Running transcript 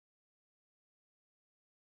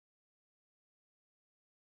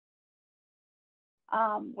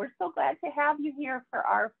We're so glad to have you here for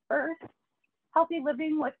our first Healthy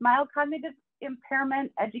Living with Mild Cognitive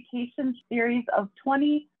Impairment Education Series of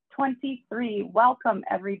 2023. Welcome,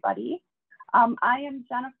 everybody. I am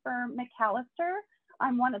Jennifer McAllister.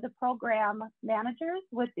 I'm one of the program managers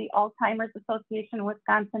with the Alzheimer's Association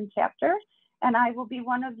Wisconsin chapter, and I will be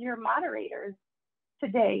one of your moderators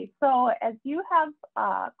today. So as you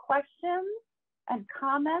have questions and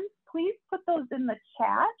comments, please put those in the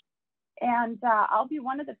chat, and I'll be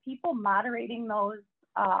one of the people moderating those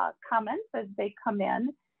comments as they come in.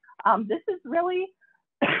 This is really,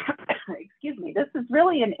 excuse me, this is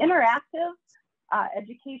really an interactive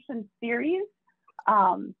education series.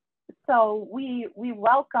 So we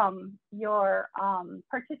welcome your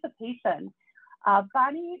participation.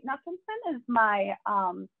 Bonnie Nuckinson is my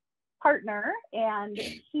partner, and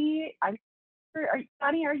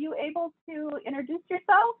Bonnie, are you able to introduce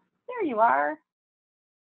yourself? There you are.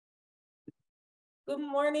 Good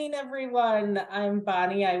morning, everyone. I'm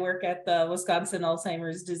Bonnie. I work at the Wisconsin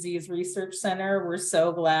Alzheimer's Disease Research Center. We're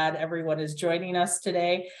so glad everyone is joining us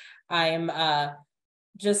today. I'm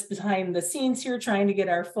just behind the scenes here trying to get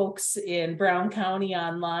our folks in Brown County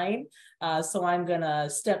online. So I'm going to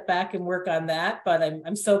step back and work on that, but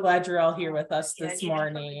I'm so glad you're all here with us this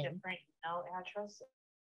morning.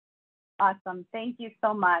 Awesome. Thank you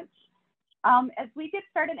so much. As we get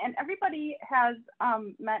started, and everybody has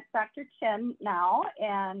met Dr. Chin now,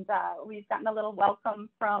 and we've gotten a little welcome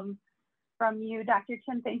from you, Dr.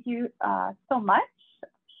 Chin. Thank you so much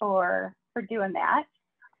for doing that.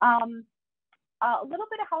 A little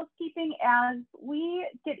bit of housekeeping as we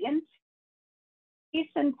get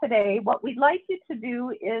into today. What we'd like you to do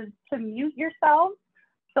is to mute yourselves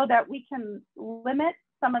so that we can limit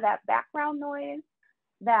some of that background noise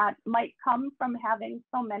that might come from having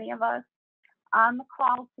so many of us on the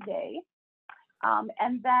call today.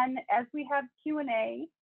 And then as we have Q&A,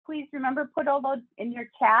 please remember, put all those in your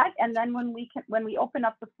chat. And then when we open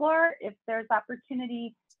up the floor, if there's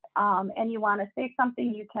opportunity and you want to say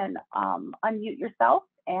something, you can unmute yourself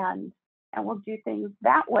and we'll do things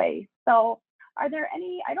that way. So are there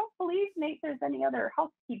any, I don't believe, Nate, there's any other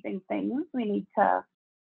housekeeping things we need to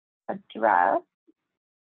address.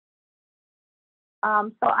 So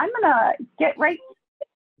I'm gonna get right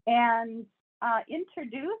and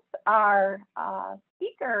introduce our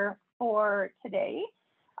speaker for today.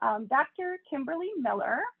 Dr. Kimberly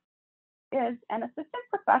Mueller is an assistant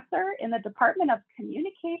professor in the Department of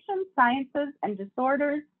Communication Sciences and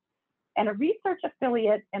Disorders and a research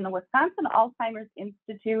affiliate in the Wisconsin Alzheimer's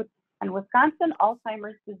Institute and Wisconsin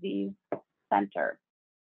Alzheimer's Disease Center.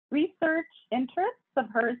 Research interests of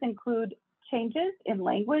hers include changes in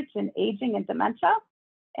language in aging and dementia,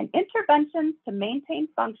 and interventions to maintain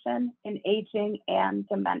function in aging and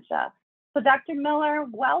dementia. So Dr. Mueller,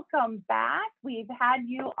 welcome back. We've had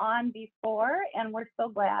you on before, and we're so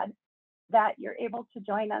glad that you're able to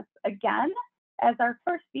join us again as our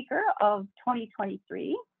first speaker of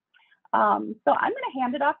 2023. So I'm going to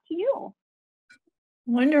hand it off to you.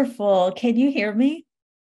 Wonderful. Can you hear me?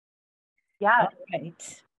 Yeah. All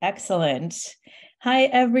right. Excellent. Hi,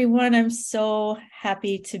 everyone. I'm so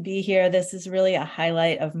happy to be here. This is really a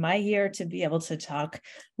highlight of my year to be able to talk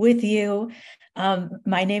with you.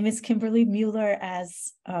 My name is Kimberly Mueller,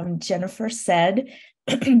 as Jennifer said,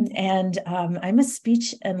 and I'm a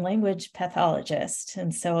speech and language pathologist,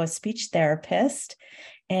 and so a speech therapist.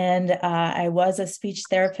 And I was a speech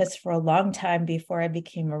therapist for a long time before I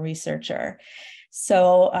became a researcher.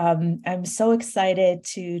 So I'm so excited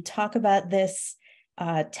to talk about this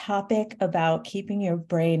topic about keeping your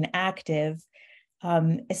brain active,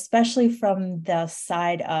 especially from the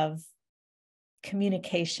side of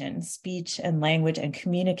communication, speech and language, and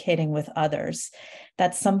communicating with others.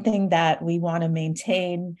 That's something that we want to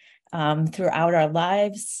maintain throughout our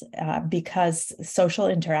lives because social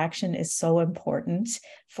interaction is so important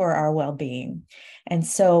for our well-being. And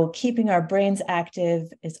so keeping our brains active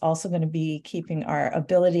is also going to be keeping our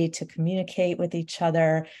ability to communicate with each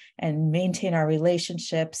other and maintain our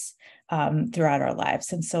relationships throughout our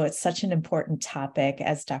lives. And so it's such an important topic,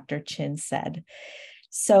 as Dr. Chin said.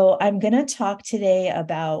 So I'm going to talk today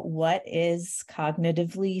about what is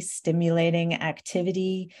cognitively stimulating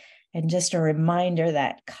activity, and just a reminder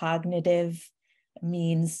that cognitive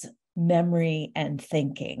means memory and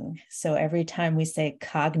thinking. So every time we say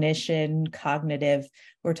cognition, cognitive,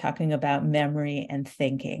 we're talking about memory and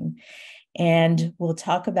thinking. And we'll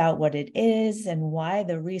talk about what it is and why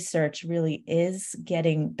the research really is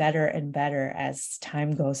getting better and better as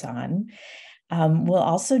time goes on. We'll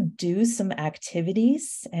also do some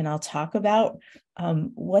activities, and I'll talk about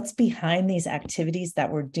what's behind these activities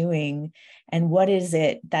that we're doing and what is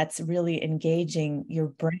it that's really engaging your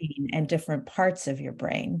brain and different parts of your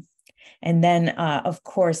brain. And then, of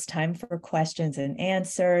course, time for questions and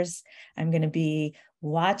answers. I'm going to be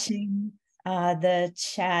watching the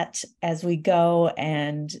chat as we go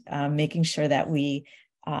and making sure that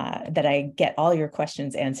that I get all your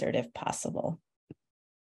questions answered if possible.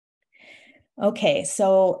 Okay,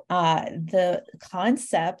 so the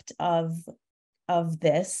concept of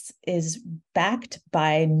this is backed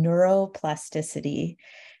by neuroplasticity.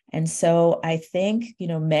 And so I think,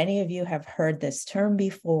 many of you have heard this term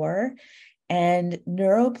before, and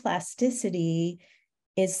neuroplasticity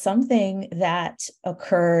is something that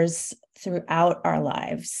occurs throughout our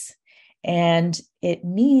lives. And it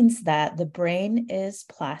means that the brain is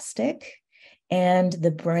plastic and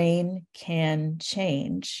the brain can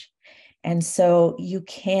change. And so you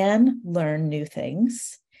can learn new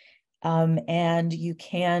things, and you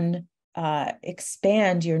can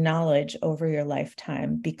expand your knowledge over your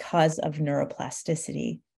lifetime because of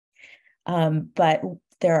neuroplasticity. But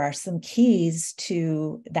there are some keys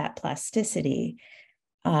to that plasticity,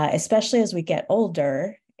 especially as we get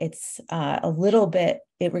older. It's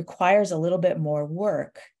it requires a little bit more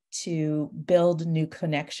work to build new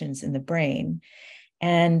connections in the brain.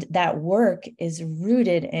 And that work is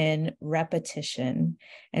rooted in repetition.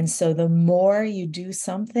 And so the more you do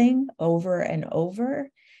something over and over,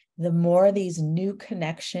 the more these new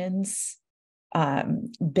connections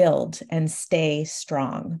build and stay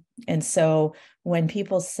strong. And so when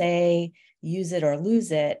people say use it or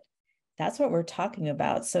lose it, that's what we're talking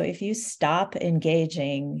about. So if you stop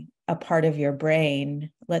engaging a part of your brain,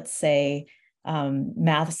 let's say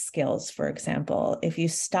math skills, for example, if you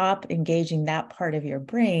stop engaging that part of your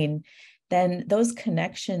brain, then those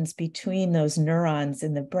connections between those neurons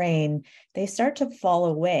in the brain, they start to fall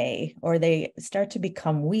away or they start to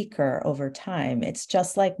become weaker over time. It's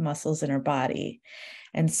just like muscles in our body.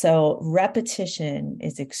 And so repetition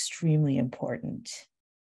is extremely important.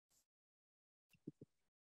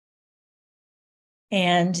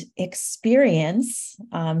 And experience,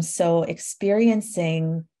 so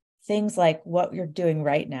experiencing things like what you're doing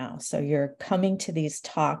right now. So you're coming to these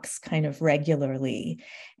talks kind of regularly.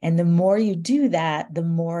 And the more you do that, the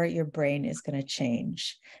more your brain is going to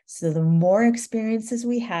change. So the more experiences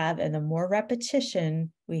we have and the more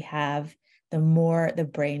repetition we have, the more the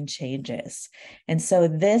brain changes. And so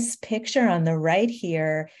this picture on the right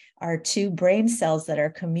here are two brain cells that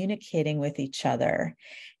are communicating with each other.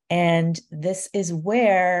 And this is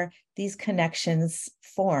where these connections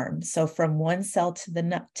form. So from one cell to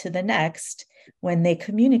the next, when they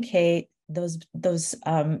communicate, those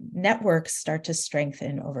networks start to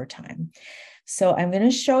strengthen over time. So I'm going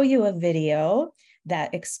to show you a video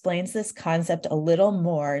that explains this concept a little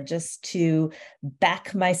more, just to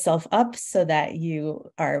back myself up so that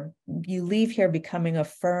you leave here becoming a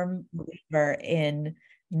firm believer in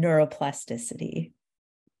neuroplasticity.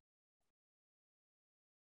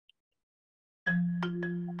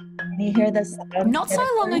 Can you hear this? Not so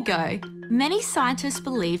long ago, many scientists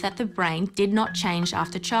believed that the brain did not change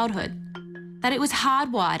after childhood, that it was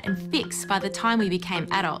hardwired and fixed by the time we became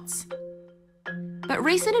adults. But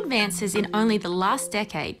recent advances in only the last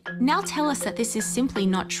decade now tell us that this is simply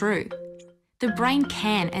not true. The brain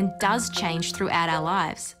can and does change throughout our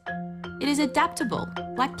lives. It is adaptable,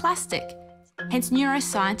 like plastic. Hence,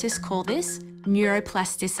 neuroscientists call this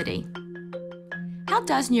neuroplasticity. How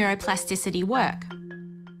does neuroplasticity work?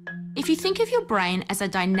 If you think of your brain as a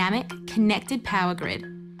dynamic, connected power grid,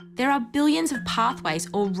 there are billions of pathways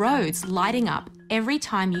or roads lighting up every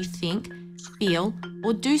time you think, feel,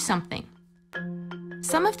 or do something.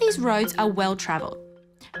 Some of these roads are well-travelled.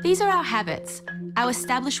 These are our habits, our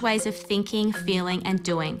established ways of thinking, feeling, and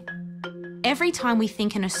doing. Every time we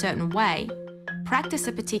think in a certain way, practice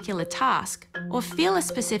a particular task, or feel a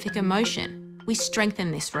specific emotion, we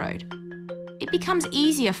strengthen this road. It becomes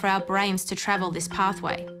easier for our brains to travel this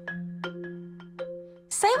pathway.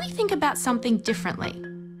 Say we think about something differently,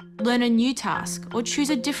 learn a new task, or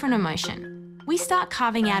choose a different emotion. We start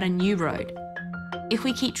carving out a new road. If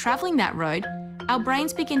we keep travelling that road, our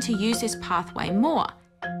brains begin to use this pathway more,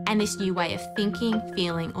 and this new way of thinking,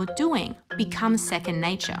 feeling, or doing becomes second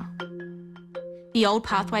nature. The old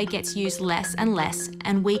pathway gets used less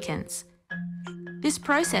and weakens. This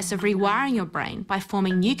process of rewiring your brain by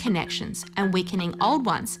forming new connections and weakening old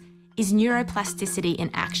ones is neuroplasticity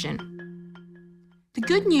in action. The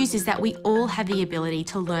good news is that we all have the ability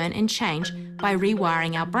to learn and change by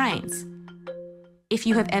rewiring our brains. If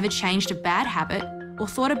you have ever changed a bad habit or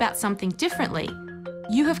thought about something differently,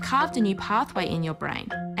 You have carved a new pathway in your brain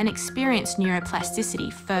and experienced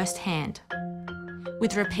neuroplasticity firsthand.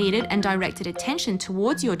 With repeated and directed attention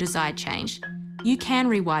towards your desired change, you can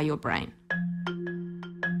rewire your brain.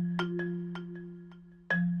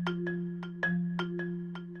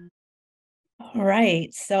 All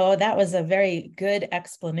right, so that was a very good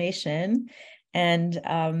explanation.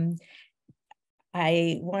 And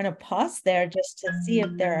I want to pause there just to see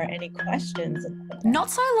if there are any questions.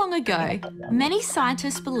 Not so long ago, many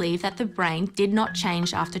scientists believed that the brain did not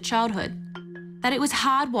change after childhood, that it was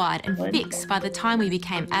hardwired and fixed by the time we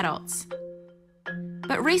became adults.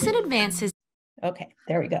 But recent advances... Okay,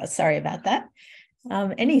 there we go. Sorry about that.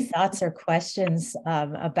 Any thoughts or questions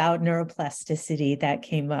about neuroplasticity that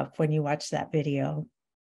came up when you watched that video?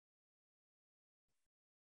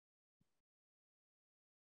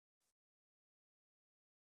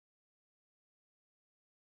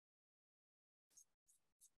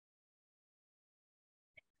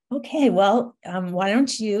 Okay, well, why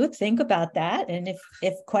don't you think about that? And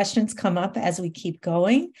if questions come up as we keep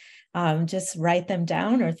going, just write them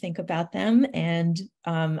down or think about them, and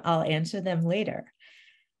I'll answer them later.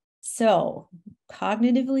 So,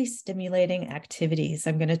 cognitively stimulating activities.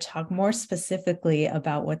 I'm going to talk more specifically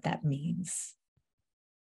about what that means.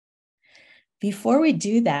 Before we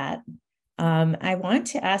do that, I want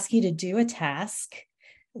to ask you to do a task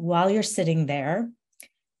while you're sitting there.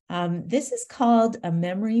 This is called a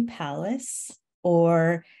memory palace,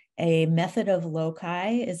 or a method of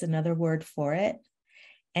loci is another word for it.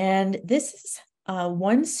 And this is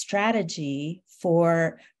one strategy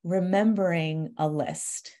for remembering a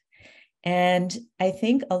list. And I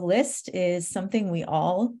think a list is something we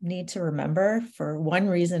all need to remember for one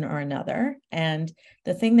reason or another. And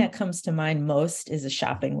the thing that comes to mind most is a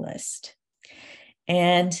shopping list.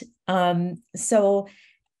 And so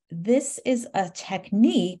this is a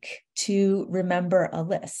technique to remember a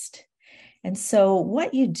list. And so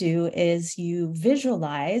what you do is you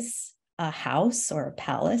visualize a house or a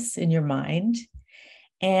palace in your mind,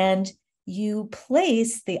 and you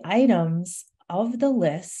place the items of the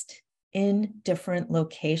list in different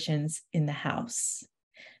locations in the house.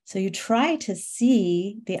 So you try to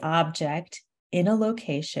see the object in a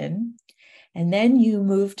location, and then you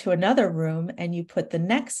move to another room and you put the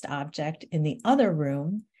next object in the other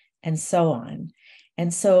room, and so on.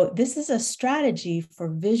 And so this is a strategy for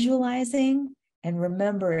visualizing and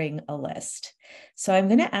remembering a list. So I'm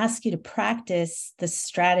going to ask you to practice the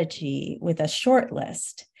strategy with a short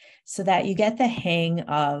list so that you get the hang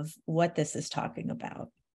of what this is talking about.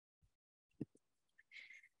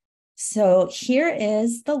 So here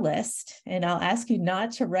is the list, and I'll ask you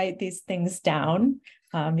not to write these things down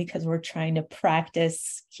because we're trying to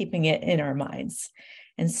practice keeping it in our minds.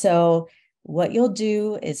 And so what you'll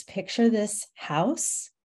do is picture this house,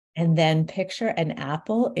 and then picture an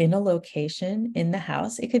apple in a location in the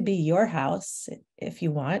house. It could be your house if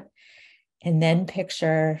you want. And then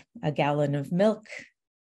picture a gallon of milk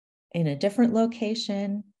in a different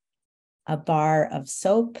location, a bar of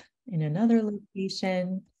soap in another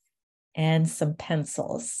location, and some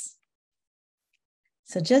pencils.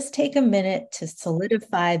 So just take a minute to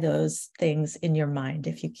solidify those things in your mind,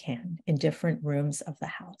 if you can, in different rooms of the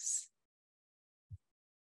house.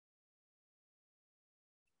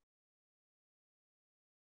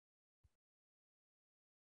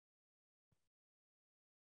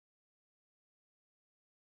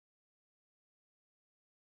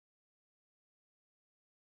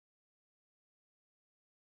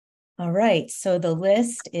 All right, so the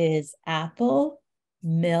list is apple,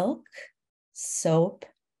 milk, soap,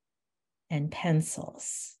 and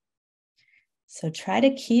pencils. So try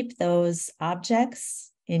to keep those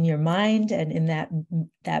objects in your mind and in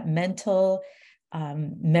that mental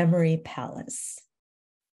memory palace.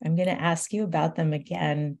 I'm going to ask you about them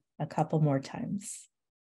again a couple more times.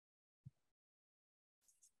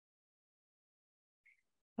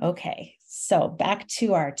 Okay, so back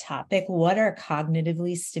to our topic. What are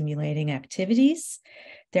cognitively stimulating activities?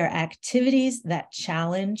 They're activities that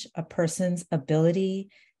challenge a person's ability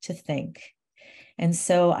to think. And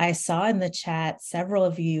so I saw in the chat, several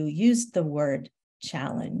of you used the word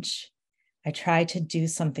challenge. I try to do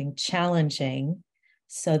something challenging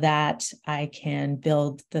so that I can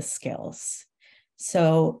build the skills.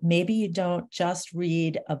 So maybe you don't just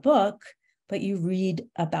read a book, but you read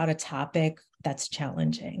about a topic that's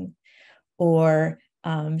challenging. Or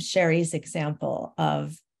Sherry's example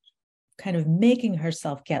of kind of making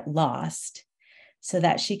herself get lost so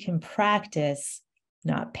that she can practice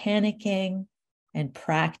not panicking and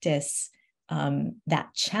practice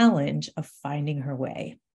that challenge of finding her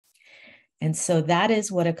way. And so that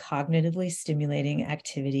is what a cognitively stimulating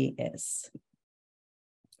activity is.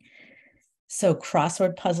 So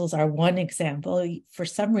crossword puzzles are one example. For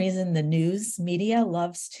some reason, the news media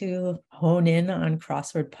loves to hone in on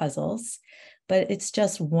crossword puzzles, but it's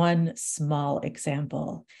just one small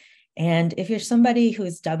example. And if you're somebody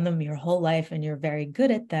who's done them your whole life and you're very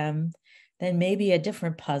good at them, then maybe a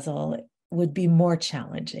different puzzle would be more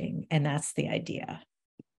challenging. And that's the idea.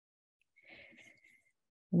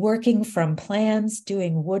 Working from plans,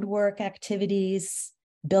 doing woodwork activities,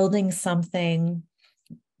 building something,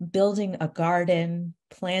 building a garden,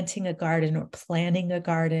 planting a garden, or planning a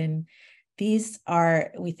garden. These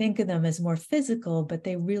are, we think of them as more physical, but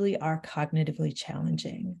they really are cognitively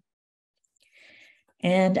challenging.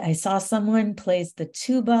 And I saw someone plays the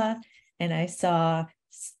tuba, and I saw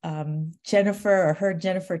Jennifer, or heard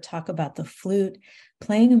Jennifer talk about the flute.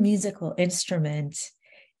 Playing a musical instrument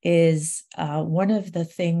is one of the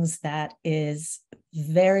things that is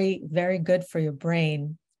very, very good for your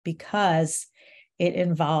brain, because it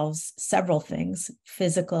involves several things: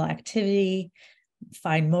 physical activity,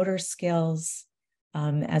 fine motor skills,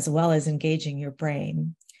 as well as engaging your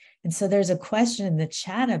brain. And so there's a question in the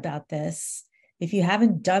chat about this. If you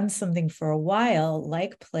haven't done something for a while,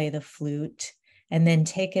 like play the flute, and then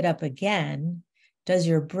take it up again, does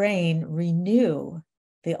your brain renew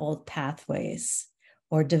the old pathways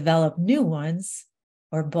or develop new ones,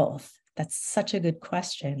 or both? That's such a good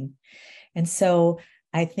question. And so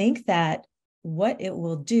I think that what it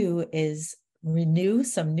will do is renew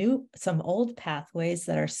some old pathways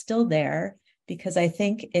that are still there, because I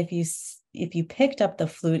think if you picked up the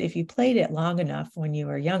flute, if you played it long enough when you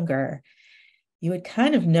were younger, you would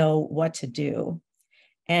kind of know what to do.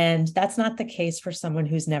 And that's not the case for someone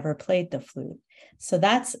who's never played the flute. So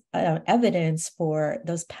that's evidence for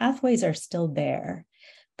those pathways are still there.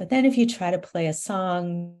 But then if you try to play a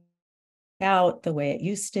song out the way it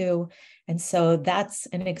used to, and so that's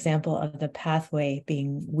an example of the pathway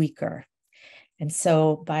being weaker. And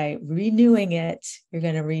so by renewing it, you're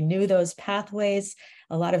going to renew those pathways.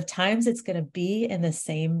 A lot of times it's going to be in the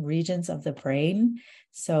same regions of the brain.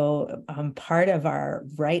 So part of our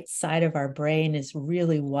right side of our brain is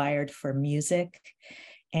really wired for music.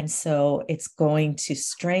 And so it's going to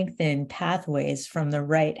strengthen pathways from the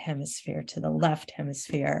right hemisphere to the left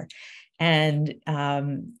hemisphere. And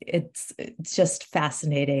it's just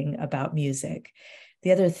fascinating about music.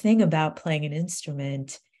 The other thing about playing an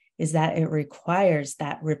instrument is that it requires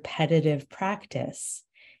that repetitive practice.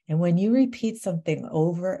 And when you repeat something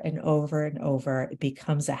over and over and over, it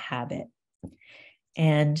becomes a habit.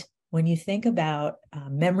 And when you think about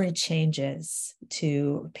memory changes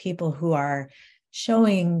to people who are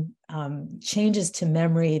showing changes to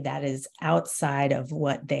memory that is outside of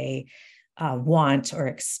what they want or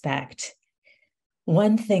expect,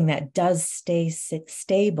 one thing that does stay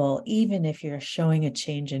stable, even if you're showing a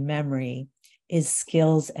change in memory, is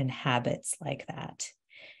skills and habits like that.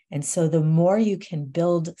 And so the more you can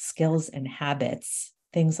build skills and habits,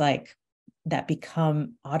 things like that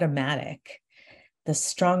become automatic, the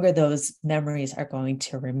stronger those memories are going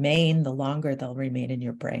to remain, the longer they'll remain in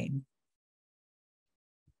your brain.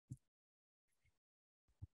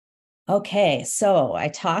 Okay, so I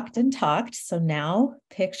talked and talked. So now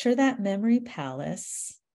picture that memory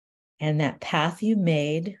palace and that path you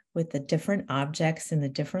made with the different objects in the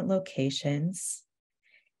different locations.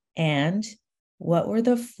 And what were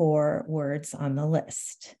the 4 words on the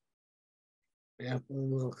list? Apple,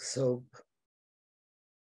 milk, soap,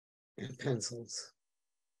 and pencils.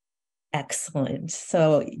 Excellent.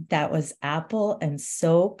 So that was apple and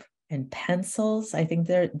soap and pencils. I think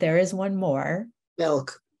there is one more.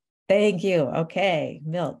 Milk. Thank you. Okay,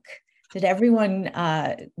 milk. Did everyone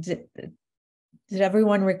did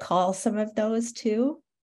everyone recall some of those too?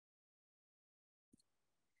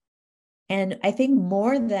 And I think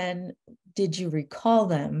more than did you recall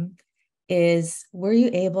them is, were you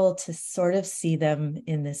able to sort of see them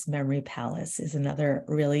in this memory palace, is another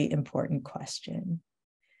really important question.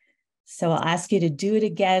 So I'll ask you to do it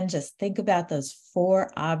again. Just think about those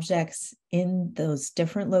 4 objects in those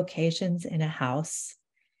different locations in a house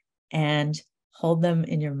and hold them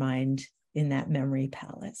in your mind in that memory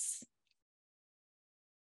palace.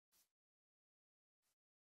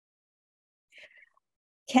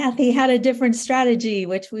 Kathy had a different strategy,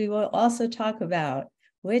 which we will also talk about,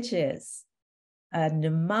 which is a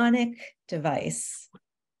mnemonic device.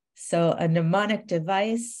 So a mnemonic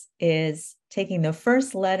device is taking the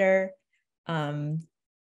first letter.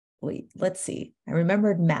 Wait, let's see. I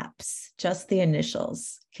remembered MAPS, just the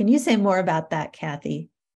initials. Can you say more about that, Kathy?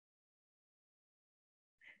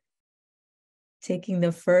 Taking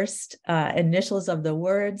the first initials of the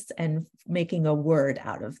words and making a word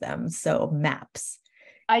out of them. So MAPS.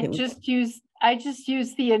 I just use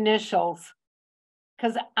the initials.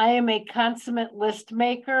 because I am a consummate list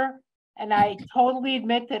maker, and I totally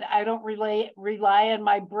admit that I don't rely on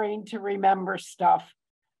my brain to remember stuff.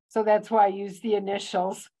 So that's why I use the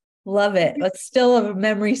initials. Love it. It's still a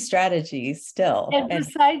memory strategy still. And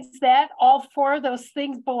besides that, all 4 of those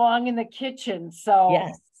things belong in the kitchen. So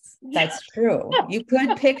yes, that's true. You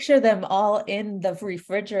could picture them all in the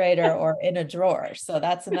refrigerator or in a drawer. So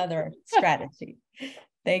that's another strategy.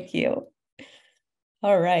 Thank you.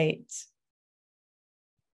 All right.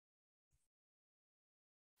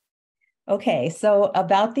 Okay, so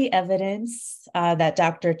about the evidence that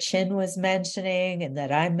Dr. Chin was mentioning and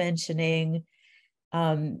that I'm mentioning,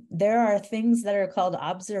 there are things that are called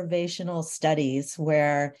observational studies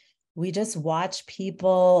where we just watch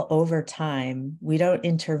people over time. We don't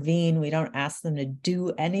intervene. We don't ask them to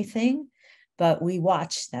do anything, but we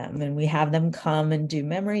watch them and we have them come and do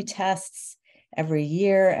memory tests every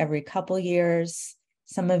year, every couple years.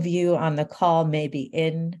 Some of you on the call may be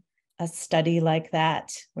in a study like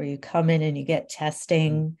that, where you come in and you get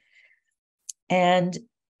testing. And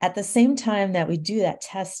at the same time that we do that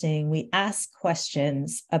testing, we ask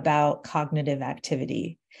questions about cognitive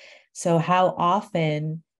activity. So how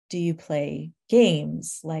often do you play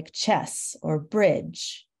games like chess or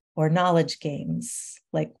bridge, or knowledge games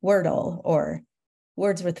like Wordle or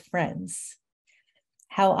Words with Friends?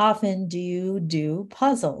 How often do you do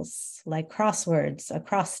puzzles like crosswords,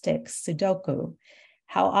 acrostics, Sudoku?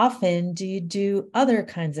 How often do you do other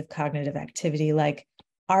kinds of cognitive activity like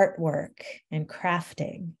artwork and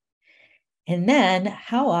crafting? And then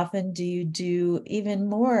how often do you do even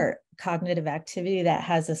more cognitive activity that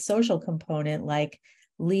has a social component like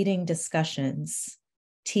leading discussions,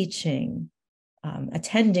 teaching,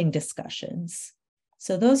 attending discussions?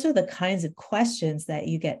 So those are the kinds of questions that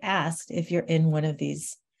you get asked if you're in one of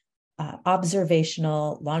these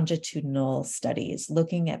observational longitudinal studies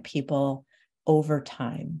looking at people over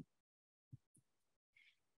time.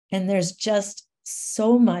 And there's just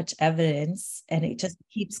so much evidence, and it just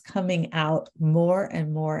keeps coming out more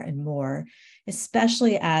and more and more,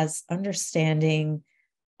 especially as understanding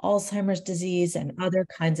Alzheimer's disease and other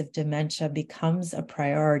kinds of dementia becomes a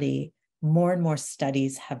priority. More and more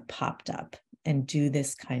studies have popped up and do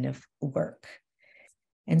this kind of work.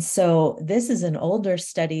 And so this is an older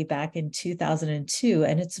study back in 2002,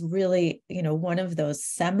 and it's really, one of those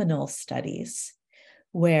seminal studies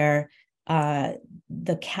where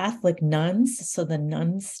the Catholic nuns, so the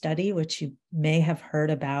nuns study, which you may have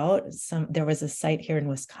heard about, there was a site here in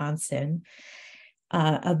Wisconsin,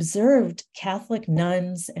 observed Catholic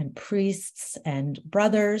nuns and priests and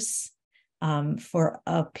brothers for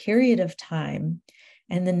a period of time.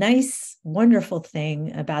 And the nice, wonderful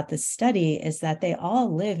thing about this study is that they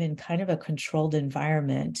all live in kind of a controlled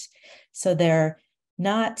environment. So they're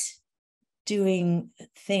not doing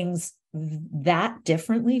things that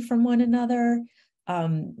differently from one another,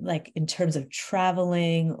 like in terms of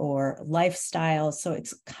traveling or lifestyle. So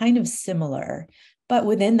it's kind of similar. But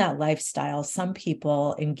within that lifestyle, some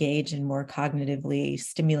people engage in more cognitively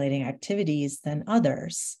stimulating activities than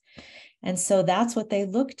others. And so that's what they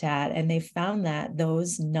looked at. And they found that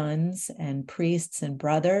those nuns and priests and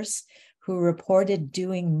brothers who reported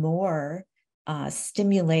doing more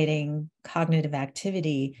stimulating cognitive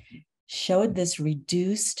activity showed this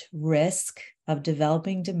reduced risk of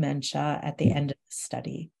developing dementia at the end of the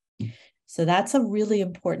study. So that's a really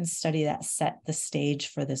important study that set the stage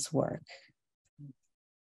for this work.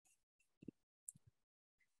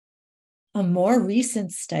 A more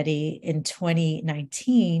recent study in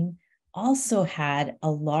 2019 also had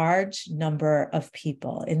a large number of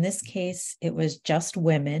people. In this case, it was just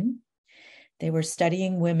women. They were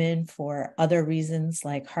studying women for other reasons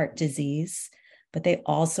like heart disease, but they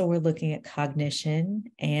also were looking at cognition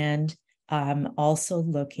and also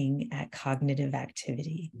looking at cognitive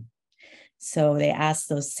activity. So they asked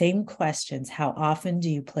those same questions. How often do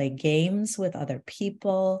you play games with other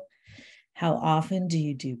people? How often do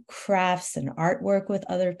you do crafts and artwork with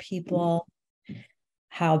other people?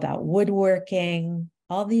 How about woodworking?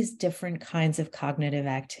 All these different kinds of cognitive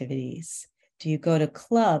activities. Do you go to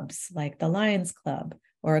clubs like the Lions Club,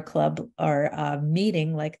 or a club or a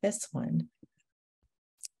meeting like this one?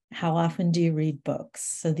 How often do you read books?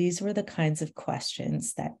 So these were the kinds of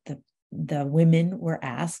questions that the women were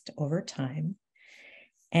asked over time.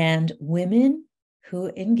 And women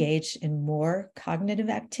who engaged in more cognitive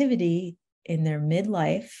activity in their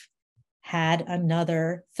midlife had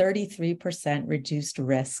another 33% reduced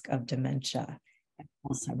risk of dementia and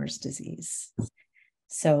Alzheimer's disease.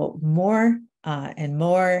 So more and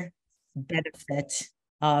more benefit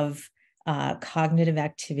of cognitive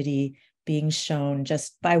activity being shown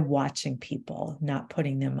just by watching people, not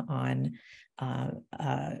putting them on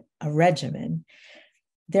a regimen.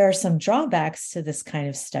 There are some drawbacks to this kind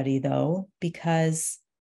of study, though, because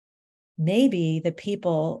maybe the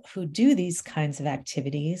people who do these kinds of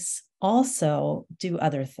activities also do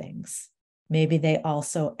other things. Maybe they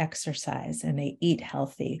also exercise and they eat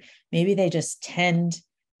healthy. Maybe they just tend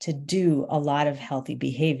to do a lot of healthy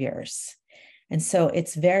behaviors. And so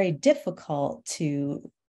it's very difficult to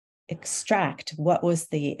extract what was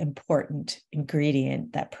the important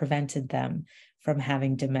ingredient that prevented them from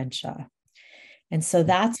having dementia. And so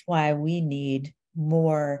that's why we need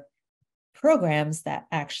more programs that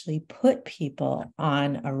actually put people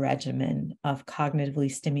on a regimen of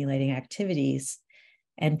cognitively stimulating activities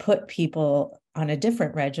and put people on a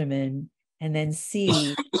different regimen and then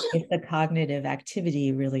see if the cognitive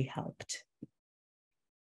activity really helped.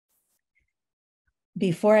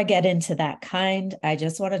 Before I get into that I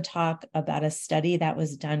just want to talk about a study that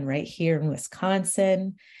was done right here in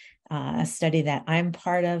Wisconsin, a study that I'm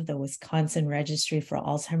part of, the Wisconsin Registry for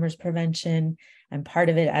Alzheimer's Prevention. I'm part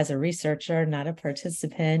of it as a researcher, not a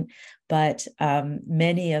participant, but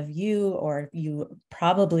many of you, or you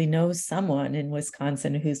probably know someone in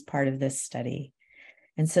Wisconsin who's part of this study.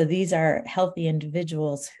 And so these are healthy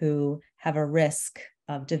individuals who have a risk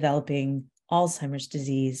of developing Alzheimer's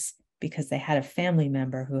disease because they had a family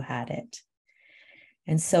member who had it.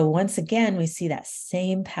 And so once again, we see that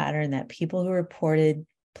same pattern that people who reported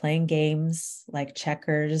playing games like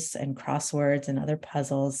checkers and crosswords and other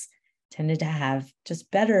puzzles tended to have just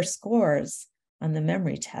better scores on the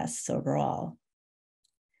memory tests overall.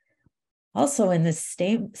 Also in this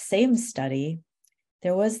same study,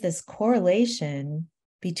 there was this correlation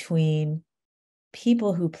between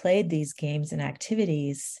people who played these games and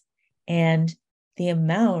activities and the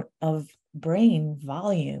amount of brain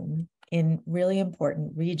volume in really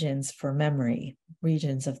important regions for memory,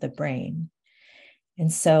 regions of the brain.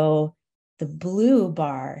 And so the blue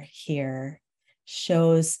bar here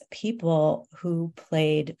shows people who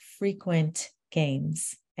played frequent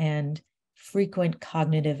games and frequent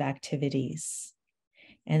cognitive activities.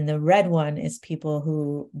 And the red one is people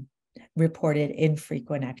who reported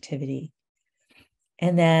infrequent activity.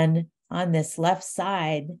 And then on this left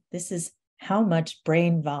side, this is how much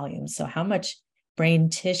brain volume, so how much brain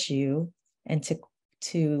tissue, and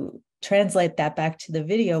to translate that back to the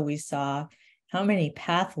video we saw, how many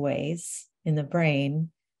pathways in the brain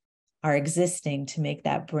are existing to make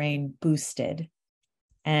that brain boosted.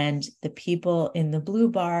 And the people in the blue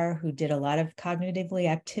bar who did a lot of cognitively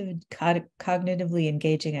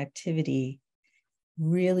engaging activity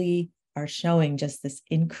really are showing just this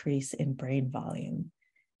increase in brain volume.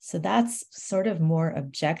 So that's sort of more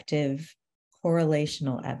objective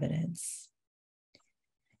correlational evidence.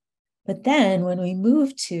 But then when we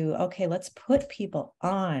move to, okay, let's put people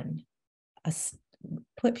on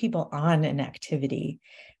an activity,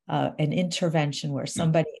 an intervention where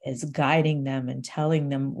somebody is guiding them and telling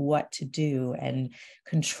them what to do and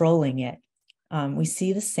controlling it, we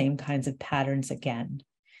see the same kinds of patterns again.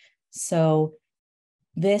 So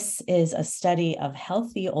this is a study of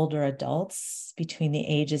healthy older adults between the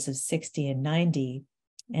ages of 60 and 90.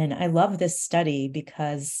 And I love this study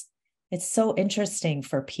because it's so interesting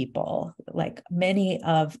for people. Like many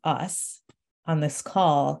of us on this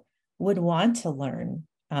call would want to learn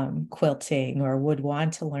quilting or would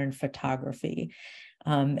want to learn photography.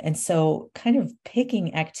 And so kind of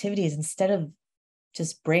picking activities instead of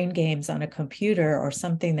just brain games on a computer or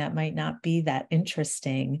something that might not be that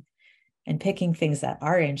interesting, and picking things that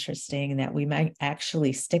are interesting and that we might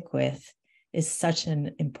actually stick with is such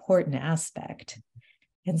an important aspect.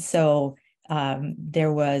 And so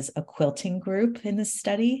there was a quilting group in the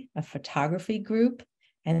study, a photography group,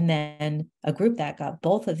 and then a group that got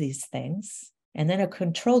both of these things, and then a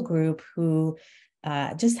control group who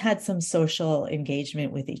just had some social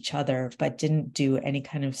engagement with each other, but didn't do any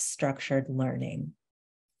kind of structured learning.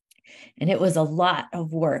 And it was a lot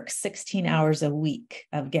of work, 16 hours a week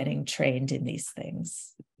of getting trained in these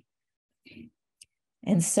things.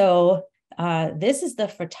 And so this is the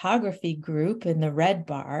photography group in the red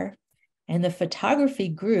bar. And the photography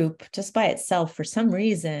group, just by itself, for some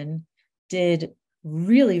reason, did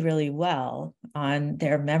really, really well on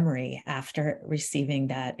their memory after receiving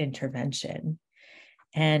that intervention.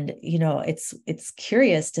 And, you know, it's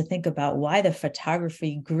curious to think about why the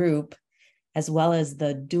photography group, as well as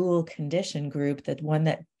the dual condition group, that one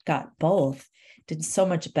that got both, did so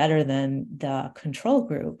much better than the control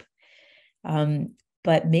group.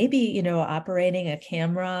 But maybe, you know, operating a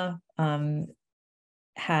camera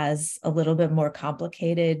has a little bit more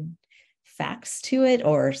complicated facts to it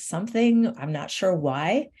or something. I'm not sure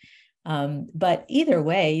why, But either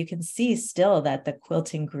way, you can see still that the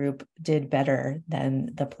quilting group did better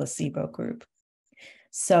than the placebo group.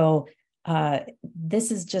 So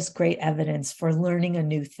this is just great evidence for learning a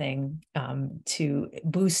new thing to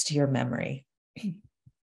boost your memory.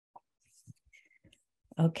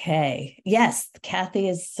 Okay, yes, Kathy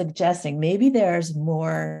is suggesting maybe there's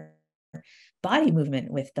more body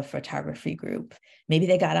movement with the photography group. Maybe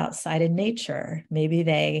they got outside in nature. Maybe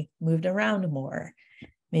they moved around more.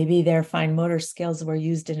 Maybe their fine motor skills were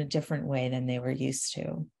used in a different way than they were used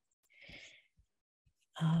to.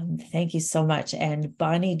 Thank you so much. And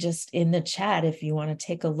Bonnie, just in the chat, if you want to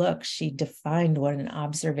take a look, she defined what an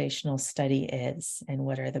observational study is and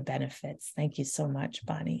what are the benefits. Thank you so much,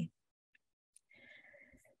 Bonnie.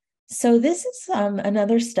 So this is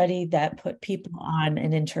another study that put people on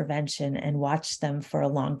an intervention and watched them for a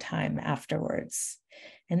long time afterwards.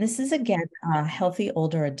 And this is, again, healthy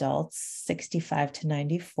older adults, 65 to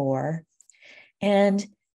 94. And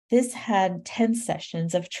this had 10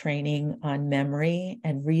 sessions of training on memory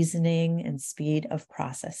and reasoning and speed of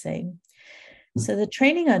processing. So the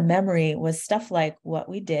training on memory was stuff like what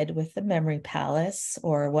we did with the memory palace,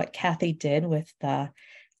 or what Kathy did with the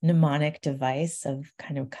mnemonic device of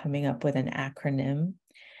kind of coming up with an acronym.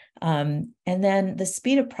 And then the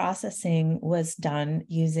speed of processing was done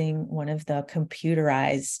using one of the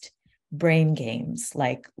computerized brain games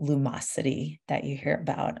like Lumosity that you hear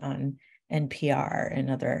about on NPR and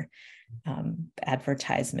other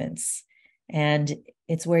advertisements. And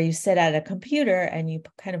it's where you sit at a computer and you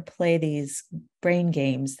kind of play these brain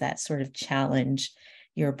games that sort of challenge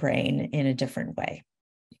your brain in a different way.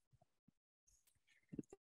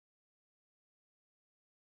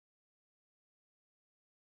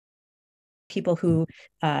 People who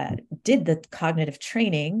did the cognitive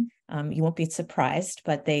training, you won't be surprised,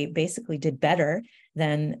 but they basically did better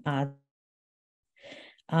than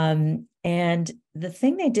and the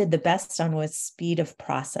thing they did the best on was speed of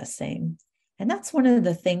processing. And that's one of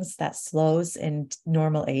the things that slows in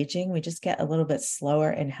normal aging. We just get a little bit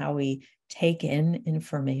slower in how we take in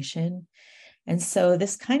information. And so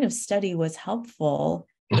this kind of study was helpful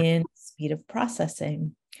in speed of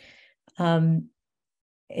processing.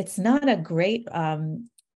 It's not a great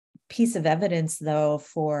piece of evidence, though,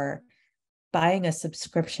 for buying a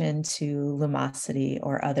subscription to Lumosity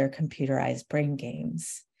or other computerized brain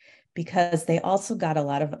games, because they also got a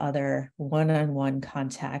lot of other one-on-one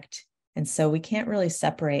contact. And so we can't really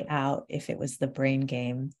separate out if it was the brain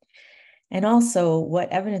game. And also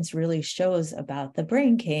what evidence really shows about the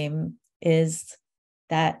brain game is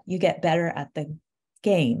that you get better at the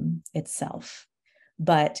game itself,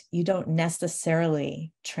 but you don't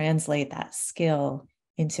necessarily translate that skill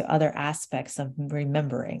into other aspects of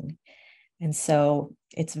remembering. And so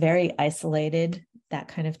it's very isolated, that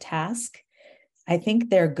kind of task. I think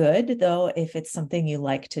they're good, though, if it's something you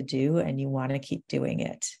like to do and you want to keep doing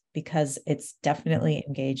it, because it's definitely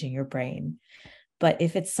engaging your brain. But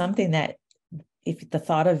if it's something that, if the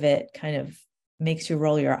thought of it kind of makes you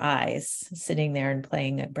roll your eyes, sitting there and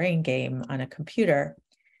playing a brain game on a computer,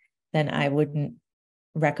 then I wouldn't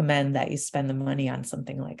recommend that you spend the money on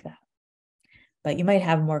something like that. But you might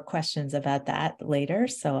have more questions about that later,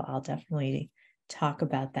 so I'll definitely talk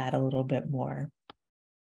about that a little bit more.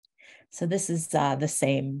 So this is the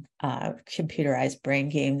same computerized brain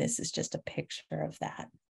game. This is just a picture of that.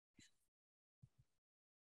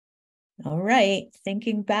 All right,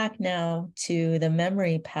 thinking back now to the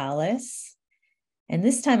memory palace. And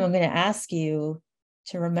this time I'm going to ask you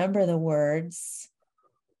to remember the words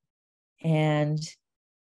and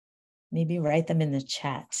maybe write them in the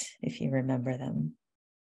chat if you remember them.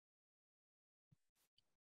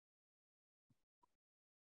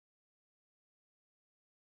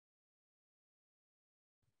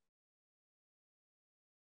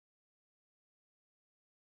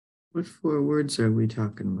 What 4 words are we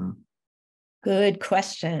talking about? Good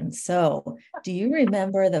question. So, do you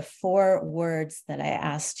remember the 4 words that I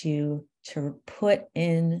asked you to put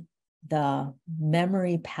in the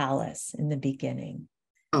memory palace in the beginning?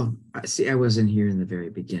 Oh, I see. I wasn't here in the very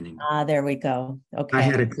beginning. There we go. Okay. I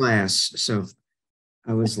had a class, so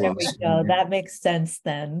I was there lost. There we go. That makes sense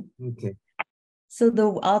then. Okay.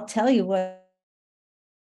 So I'll tell you what.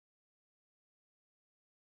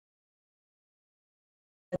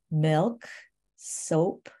 Milk,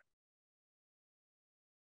 soap.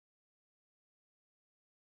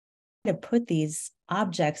 To put these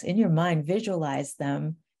objects in your mind, visualize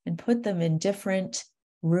them, and put them in different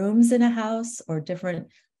rooms in a house or different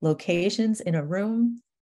locations in a room.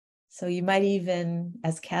 So you might even,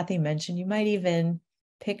 as Kathy mentioned, you might even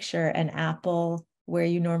picture an apple where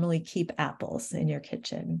you normally keep apples in your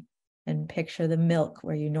kitchen. and picture the milk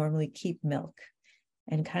where you normally keep milk,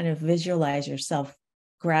 and kind of visualize yourself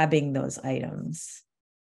grabbing those items.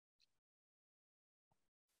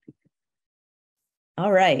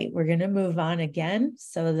 All right, we're going to move on again.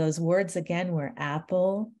 So those words again were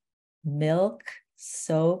apple, milk,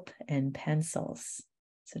 soap, and pencils.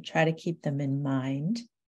 So try to keep them in mind.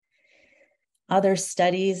 Other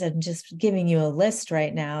studies, I'm just giving you a list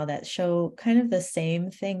right now that show kind of the same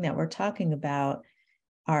thing that we're talking about,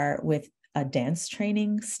 are with a dance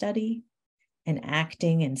training study, an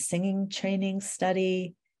acting and singing training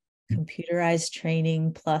study, computerized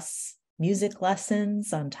training plus music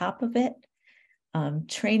lessons on top of it,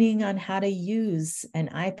 training on how to use an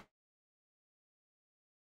iPad,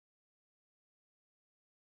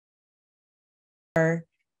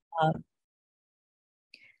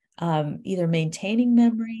 either maintaining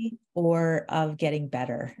memory or of getting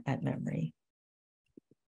better at memory.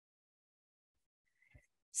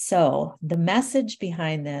 So the message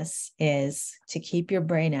behind this is to keep your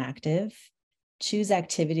brain active, choose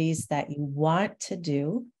activities that you want to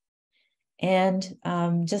do, and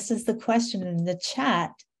just as the question in the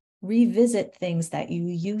chat, revisit things that you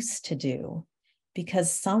used to do,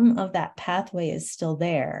 because some of that pathway is still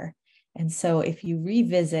there. And so if you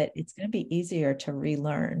revisit, it's going to be easier to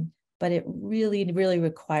relearn, but it really, really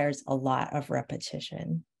requires a lot of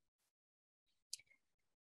repetition.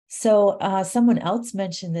 So someone else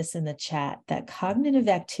mentioned this in the chat, that cognitive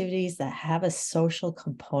activities that have a social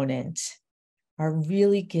component are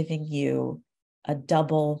really giving you a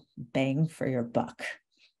double bang for your buck.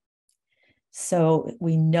 So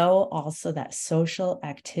we know also that social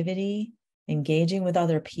activity, engaging with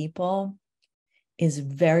other people, is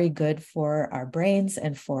very good for our brains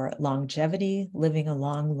and for longevity, living a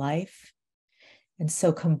long life. And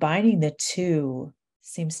so combining the two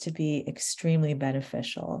seems to be extremely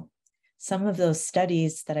beneficial. Some of those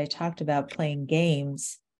studies that I talked about playing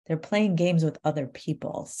games, they're playing games with other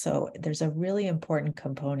people. So there's a really important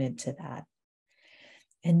component to that.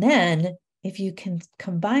 And then if you can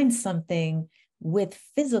combine something with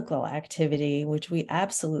physical activity, which we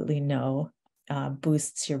absolutely know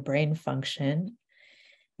boosts your brain function,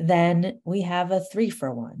 then we have a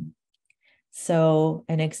 3-for-1. So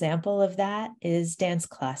an example of that is dance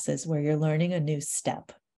classes where you're learning a new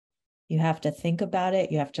step. You have to think about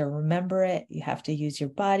it, you have to remember it, you have to use your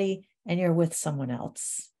body, and you're with someone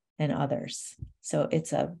else and others. So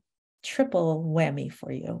it's a triple whammy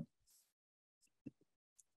for you.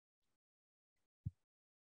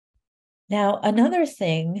 Now, another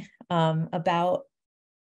thing about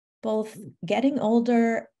both getting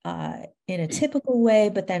older in a typical way,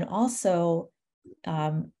 but then also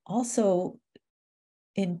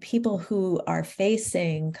in people who are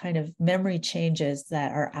facing kind of memory changes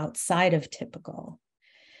that are outside of typical.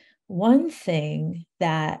 One thing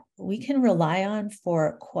that we can rely on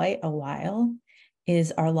for quite a while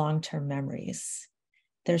is our long-term memories.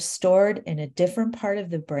 They're stored in a different part of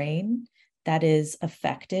the brain that is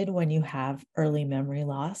affected when you have early memory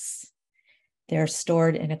loss. They're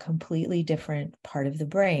stored in a completely different part of the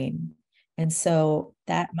brain. And so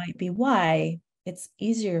that might be why it's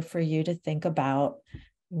easier for you to think about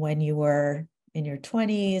when you were in your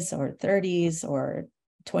 20s or 30s or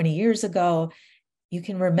 20 years ago. You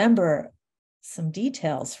can remember some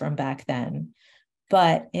details from back then,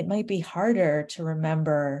 but it might be harder to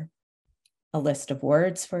remember a list of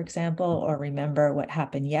words, for example, or remember what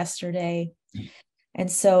happened yesterday.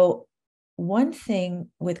 And so one thing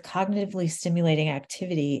with cognitively stimulating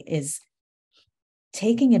activity is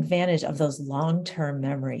taking advantage of those long-term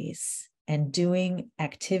memories and doing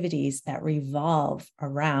activities that revolve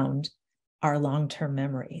around our long-term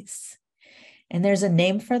memories. And there's a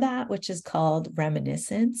name for that, which is called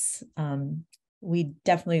reminiscence. We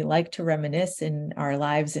definitely like to reminisce in our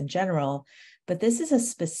lives in general, but this is a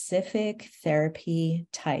specific therapy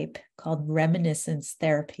type called reminiscence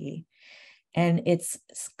therapy. And it's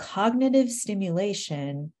cognitive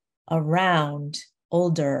stimulation around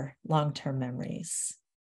older long-term memories.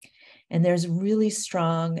 And there's really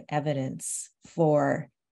strong evidence for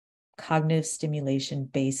cognitive stimulation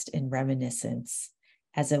based in reminiscence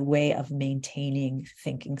as a way of maintaining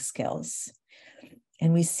thinking skills.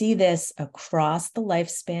 And we see this across the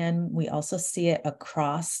lifespan. We also see it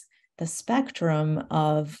across the spectrum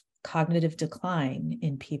of cognitive decline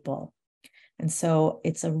in people. And so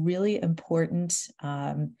it's a really important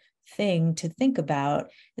thing to think about,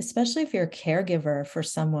 especially if you're a caregiver for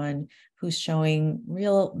someone who's showing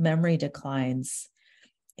real memory declines.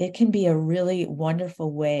 It can be a really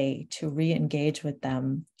wonderful way to re-engage with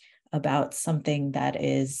them about something that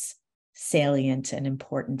is salient and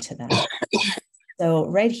important to them. So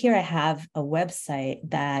right here, I have a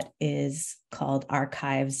website that is called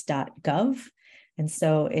archives.gov. And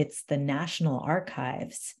so it's the National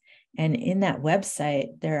Archives. And in that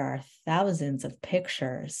website, there are thousands of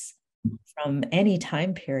pictures from any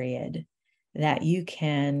time period that you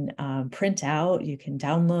can print out, you can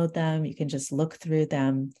download them, you can just look through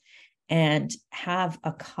them and have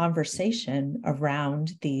a conversation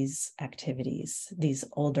around these activities, these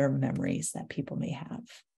older memories that people may have.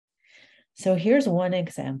 So here's one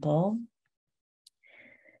example.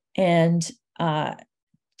 And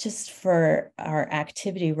just for our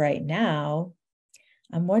activity right now,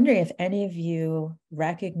 I'm wondering if any of you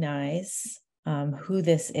recognize who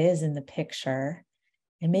this is in the picture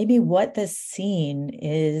and maybe what this scene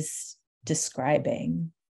is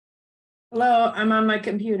describing. Hello, I'm on my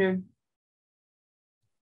computer.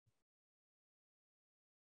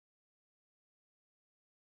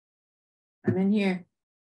 I'm in here.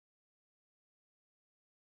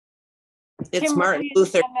 It's Kimberly Martin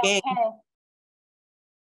Luther MLK. King.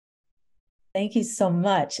 Thank you so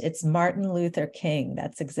much. It's Martin Luther King.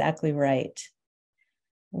 That's exactly right.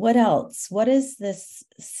 What else? What is this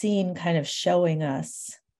scene kind of showing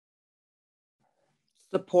us?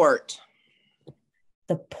 Support.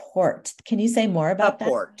 Support. Can you say more about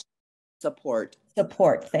Support. Support.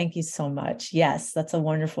 Support. Thank you so much. Yes, that's a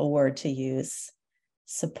wonderful word to use.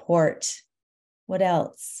 Support. What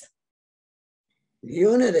else?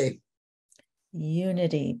 Unity.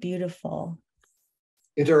 Unity. Beautiful.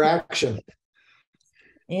 Interaction.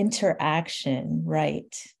 Interaction.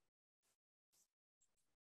 Right.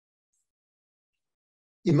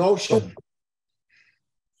 Emotion.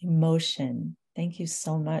 Emotion. Thank you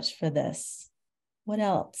so much for this. What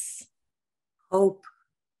else? Hope.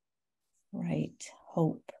 Right.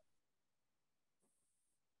 Hope.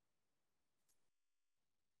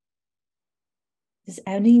 Does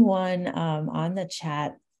anyone on the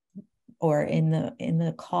chat or in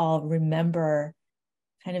the call remember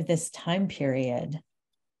kind of this time period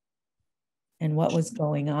and what was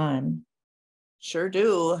going on? Sure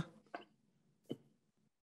do.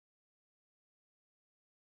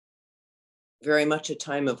 Very much a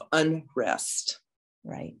time of unrest.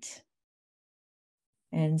 Right.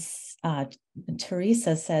 And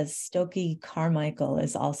Teresa says Stokely Carmichael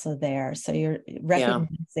is also there. So you're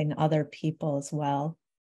recognizing other people as well.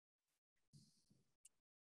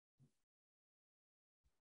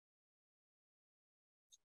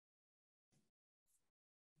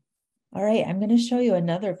 All right, I'm going to show you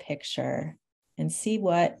another picture and see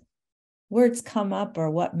what words come up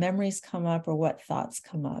or what memories come up or what thoughts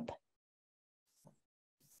come up.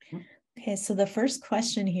 Okay, so the first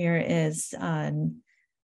question here is,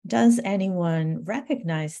 does anyone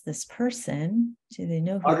recognize this person? Do they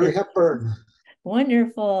know who Audrey Hepburn.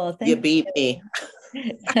 Wonderful. Thank You beat me.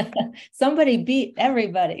 Somebody beat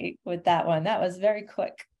everybody with that one. That was very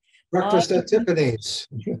quick. Breakfast at Tiffany's.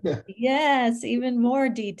 Yes, even more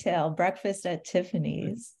detail. Breakfast at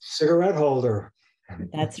Tiffany's. Cigarette holder.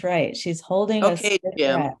 That's right. She's holding Okay, a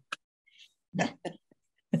Jim. cigarette.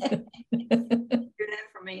 Hear that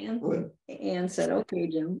from Ann? Ann said, okay,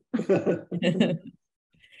 Jim.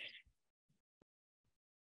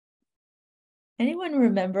 Anyone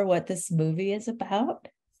remember what this movie is about?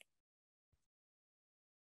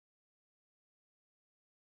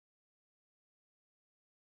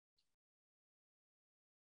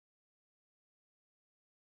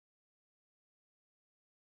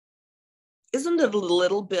 Isn't it a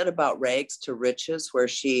little bit about rags to riches where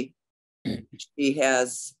she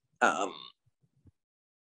has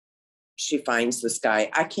she finds this guy?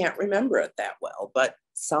 I can't remember it that well, but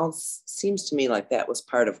seems to me like that was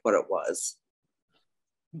part of what it was.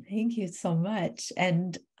 Thank you so much.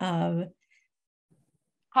 And Holly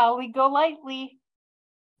Golightly.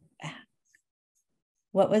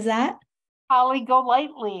 what was that? Holly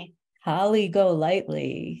Golightly. Holly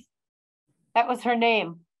Golightly. That was her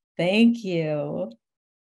name. Thank you.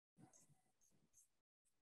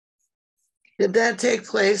 Did that take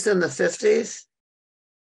place in the 50s?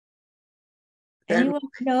 Anyone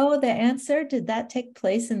know the answer? Did that take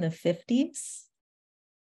place in the 50s?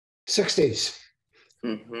 60s.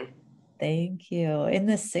 Mm-hmm. Thank you. In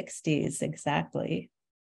the 60s, exactly.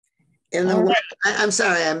 In the All I'm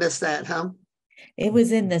sorry, I missed that, huh? It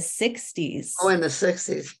was in the 60s. Oh, in the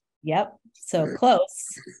 60s. Yep. So close.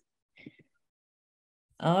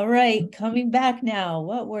 All right. Coming back now.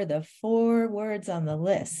 What were the 4 words on the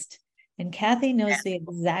list? And Kathy knows the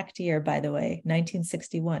exact year, by the way,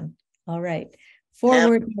 1961. All right. 4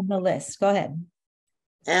 words on the list. Go ahead.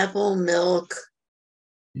 Apple, milk,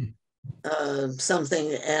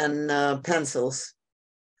 something, and pencils.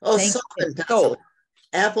 Oh, Thank soap you. and pencils.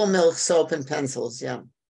 Apple milk, soap, and pencils. Yeah.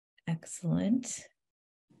 Excellent.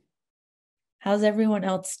 How's everyone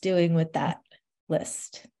else doing with that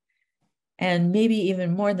list? And maybe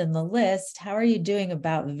even more than the list, how are you doing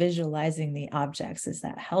about visualizing the objects? Is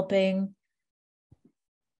that helping?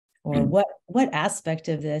 Or what aspect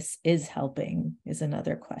of this is helping is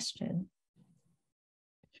another question.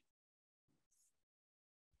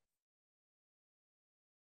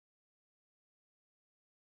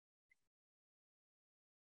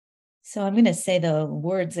 So I'm going to say the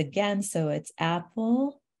words again. So it's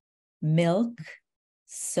apple, milk,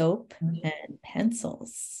 soap, and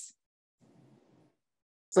pencils.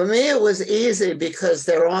 For me, it was easy because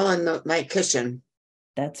they're all in my kitchen.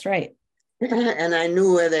 That's right. And I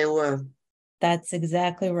knew where they were. That's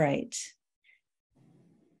exactly right.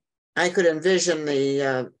 I could envision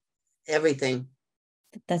the everything.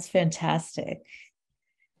 That's fantastic.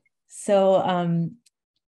 So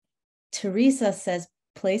Teresa says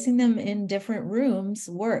placing them in different rooms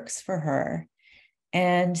works for her.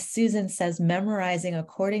 And Susan says memorizing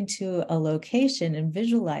according to a location and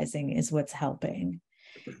visualizing is what's helping.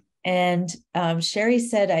 And Sherry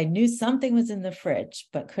said, I knew something was in the fridge,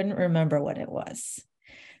 but couldn't remember what it was.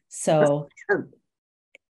 So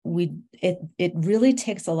it really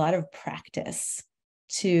takes a lot of practice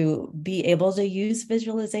to be able to use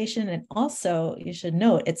visualization. And also, you should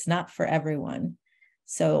note, it's not for everyone.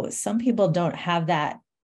 So some people don't have that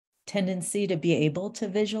tendency to be able to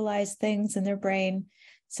visualize things in their brain.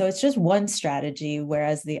 So it's just one strategy,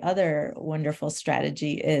 whereas the other wonderful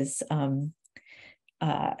strategy is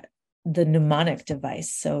the mnemonic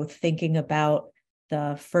device. So thinking about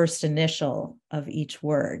the first initial of each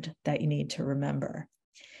word that you need to remember.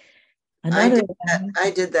 I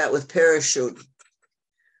did that with parachute.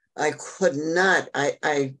 I could not.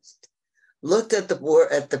 I looked at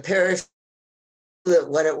the parachute,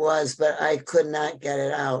 what it was, but I could not get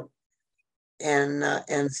it out. And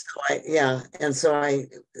so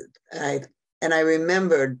I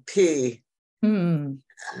remembered P.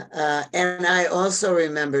 And I also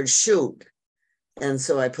remembered shoot. And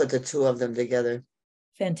so I put the two of them together.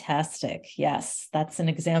 Fantastic. Yes, that's an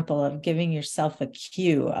example of giving yourself a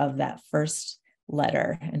cue of that first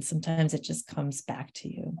letter. And sometimes it just comes back to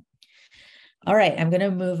you. All right, I'm going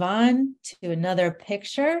to move on to another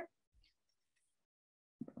picture.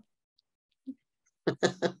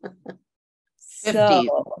 So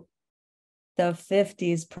the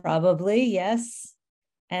 50s probably, yes.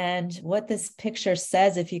 And what this picture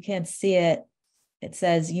says, if you can't see it, it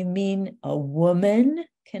says, you mean a woman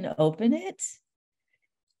can open it?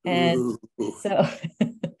 And so,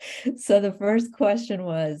 so the first question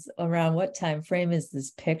was, around what time frame is this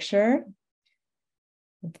picture?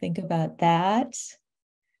 Think about that.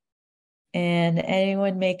 And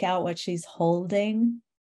anyone make out what she's holding?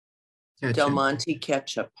 Del Monte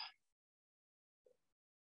ketchup.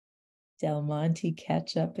 Del Monte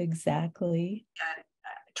ketchup, exactly.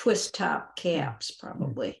 Twist top caps,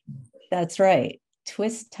 probably. That's right.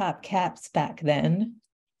 Twist top caps back then.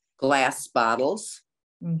 Glass bottles.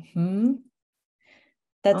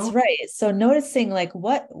 That's right. So noticing like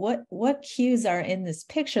what cues are in this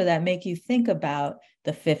picture that make you think about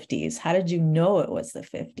the 50s? How did you know it was the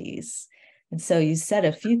 50s? And so you said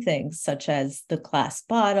a few things such as the glass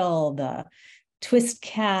bottle, the twist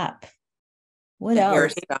cap. What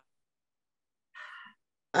else?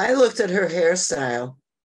 I looked at her hairstyle.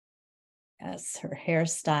 Yes, her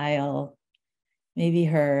hairstyle, maybe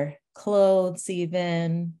her clothes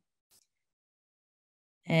even.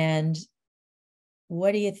 And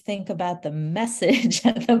what do you think about the message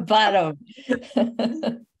at the bottom?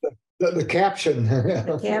 The caption.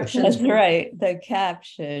 The caption. That's right, the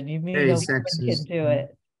caption. You mean Very a woman can do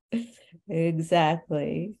it.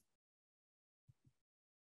 Exactly.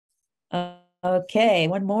 Okay,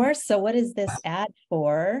 one more. So what is this ad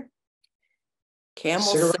for? Camel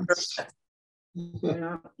Cigarettes. cigarette.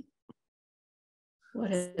 Yeah.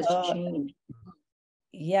 What has changed?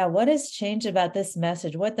 Yeah, what has changed about this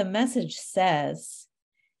message? What the message says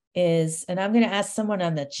is, and I'm going to ask someone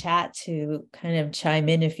on the chat to kind of chime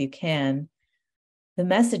in if you can. The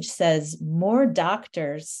message says, more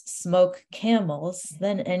doctors smoke Camels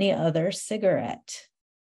than any other cigarette.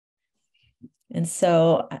 And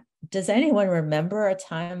so does anyone remember a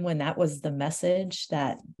time when that was the message,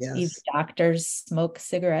 that Yes. even doctors smoke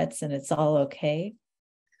cigarettes and it's all okay?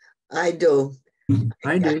 I do.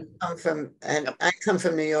 I do. I come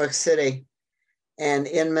from New York City, and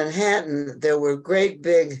in Manhattan there were great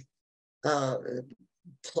big, I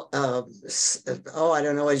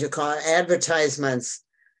don't know what you call it, advertisements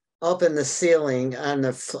up in the ceiling in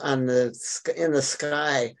the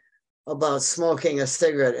sky about smoking a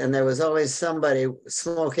cigarette, and there was always somebody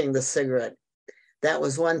smoking the cigarette. That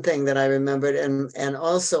was one thing that I remembered. And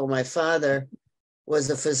also my father was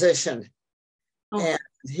a physician, and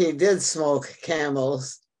he did smoke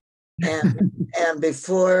Camels. And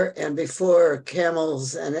before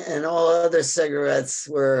Camels and all other cigarettes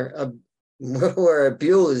were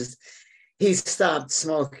abused, he stopped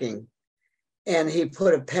smoking, and he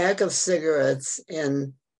put a pack of cigarettes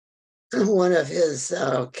in one of his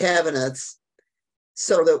cabinets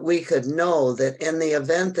so that we could know that in the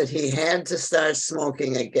event that he had to start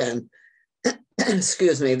smoking again,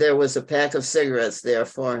 excuse me, there was a pack of cigarettes there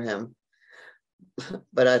for him.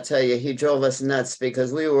 But I tell you, he drove us nuts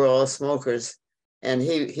because we were all smokers, and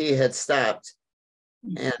he had stopped.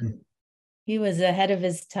 And he was ahead of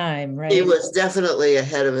his time, right? He was definitely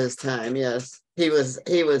ahead of his time. Yes, he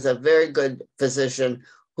was a very good physician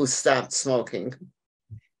who stopped smoking.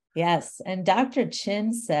 Yes, and Dr.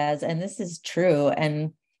 Chin says, and this is true,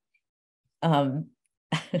 and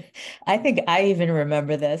I think I even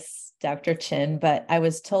remember this, Dr. Chin, but I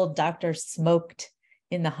was told doctors smoked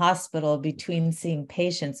in the hospital between seeing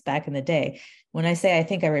patients back in the day. When I say I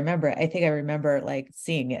think I remember like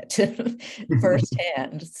seeing it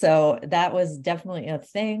firsthand. So that was definitely a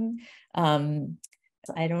thing.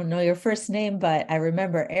 I don't know your first name, but I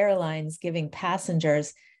remember airlines giving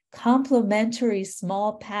passengers complimentary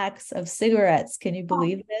small packs of cigarettes. Can you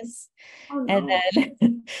believe this? Oh, no. And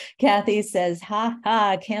then Kathy says, ha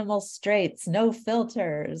ha, Camel Straights, no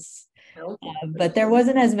filters. But there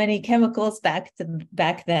wasn't as many chemicals back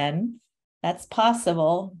then. That's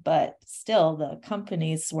possible, but still the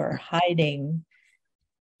companies were hiding.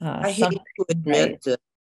 I hate to admit this,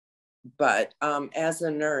 but as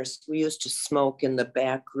a nurse, we used to smoke in the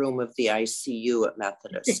back room of the ICU at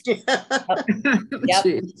Methodist.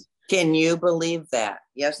 Yep. Can you believe that?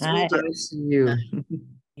 Yes, we do.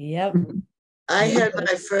 Yep. I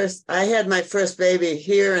had my first baby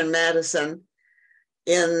here in Madison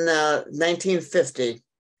in 1950.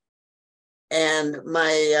 And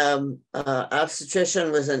my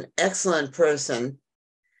obstetrician was an excellent person,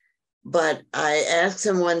 but I asked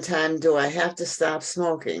him one time, do I have to stop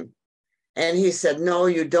smoking? And he said, no,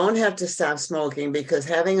 you don't have to stop smoking because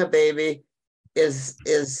having a baby is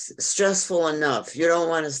stressful enough. You don't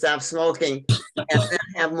want to stop smoking and then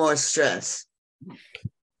have more stress.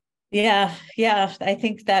 Yeah, I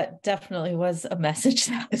think that definitely was a message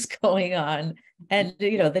that was going on. And,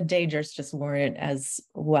 the dangers just weren't as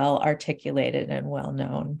well articulated and well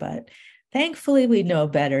known, but thankfully we know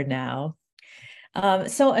better now.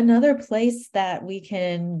 So another place that we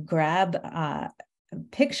can grab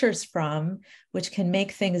pictures from, which can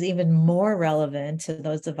make things even more relevant to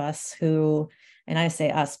those of us who, and I say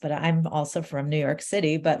us, but I'm also from New York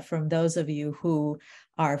City, but from those of you who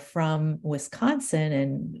are from Wisconsin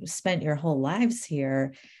and spent your whole lives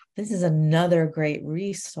here, this is another great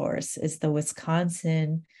resource, is the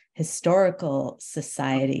Wisconsin Historical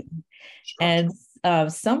Society. And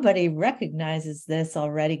somebody recognizes this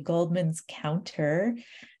already, Goldman's Counter.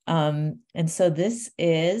 And so this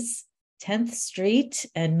is 10th Street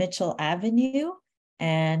and Mitchell Avenue.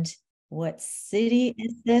 And what city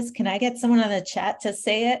is this? Can I get someone on the chat to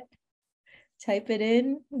say it? Type it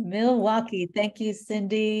in. Milwaukee. Thank you,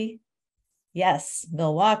 Cindy. Yes,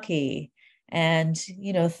 Milwaukee. And,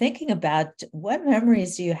 thinking about what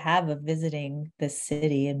memories do you have of visiting the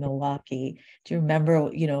city in Milwaukee? Do you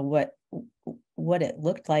remember, what it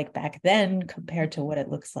looked like back then compared to what it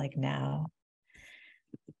looks like now?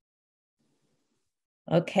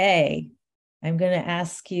 Okay, I'm going to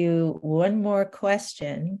ask you one more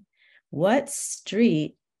question. What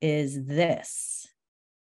street is this?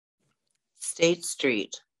 State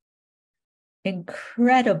Street.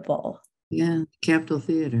 Incredible. Yeah, Capitol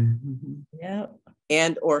Theater. Mm-hmm. Yep.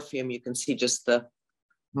 And Orpheum, you can see just the...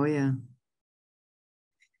 Oh, yeah.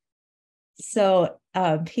 So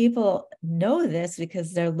people know this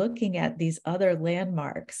because they're looking at these other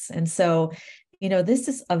landmarks. And so, this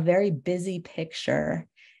is a very busy picture,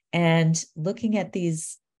 and looking at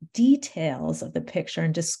these details of the picture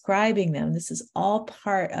and describing them, this is all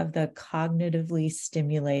part of the cognitively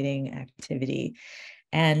stimulating activity.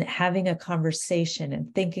 And having a conversation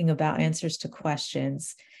and thinking about answers to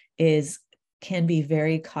questions can be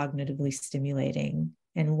very cognitively stimulating.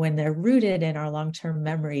 And when they're rooted in our long-term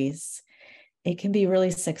memories, it can be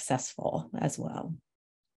really successful as well.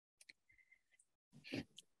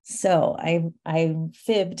 So I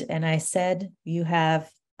fibbed and I said you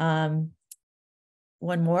have one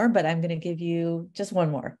more, but I'm going to give you just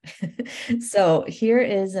one more. So here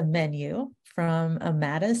is a menu from a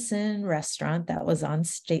Madison restaurant that was on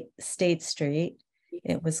State Street.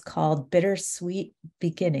 It was called Bittersweet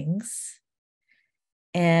Beginnings.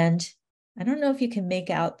 And I don't know if you can make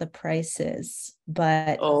out the prices,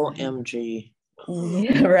 but OMG.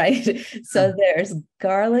 Yeah, right. So there's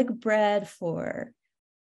garlic bread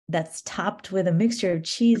that's topped with a mixture of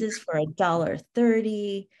cheeses for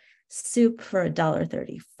 $1.30, soup for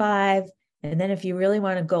 $1.35. And then if you really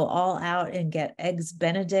want to go all out and get eggs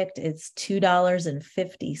Benedict, it's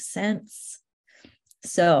 $2.50.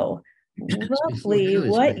 So roughly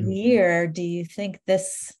what year do you think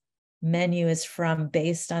this menu is from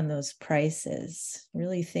based on those prices?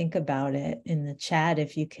 Really think about it in the chat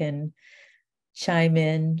if you can chime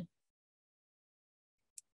in.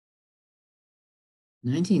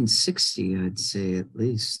 1960, I'd say, at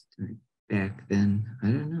least back then. I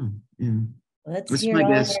don't know. Yeah. Let's hear all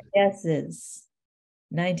your guesses.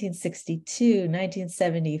 1962,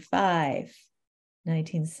 1975,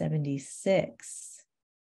 1976,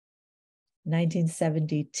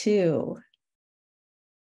 1972.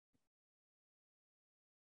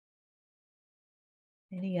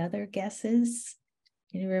 Any other guesses?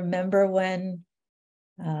 Can you remember when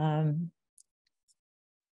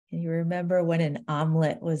an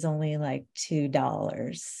omelet was only like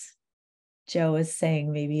 $2? Joe is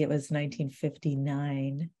saying maybe it was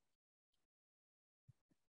 1959.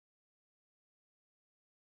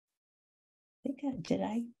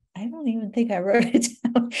 I don't even think I wrote it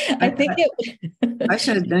down. I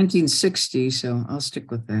said 1960, so I'll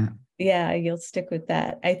stick with that. Yeah, you'll stick with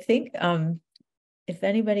that. I think if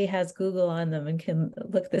anybody has Google on them and can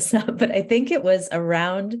look this up, but I think it was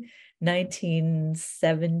around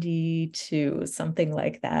 1972, something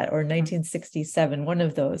like that, or 1967, one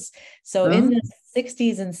of those. So in the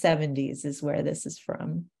 60s and 70s is where this is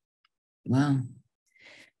from. Wow.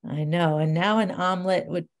 I know. And now an omelet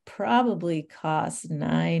would probably cost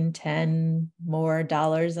 $9, $10 more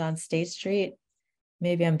on State Street.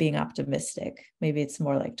 Maybe I'm being optimistic. Maybe it's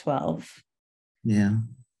more like 12. Yeah.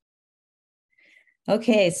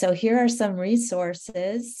 Okay, so here are some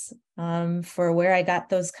resources for where I got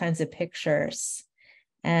those kinds of pictures.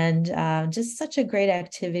 And just such a great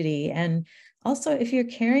activity. And also, if you're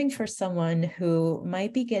caring for someone who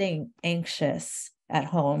might be getting anxious at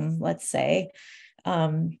home, let's say,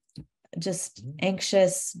 just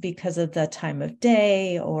anxious because of the time of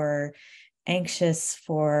day, or anxious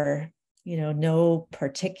for, no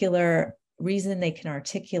particular reason they can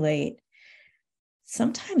articulate,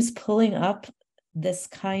 sometimes pulling up this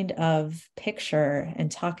kind of picture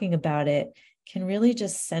and talking about it can really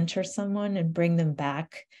just center someone and bring them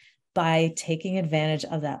back by taking advantage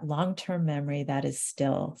of that long-term memory that is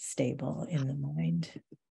still stable in the mind.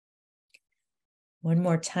 One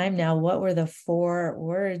more time now, what were the 4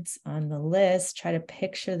 words on the list? Try to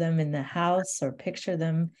picture them in the house or picture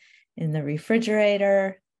them in the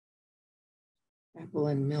refrigerator. Apple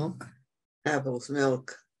and milk. Apples,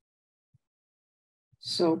 milk.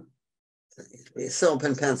 Soap. Soap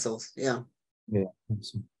and pencils, yeah. Yeah.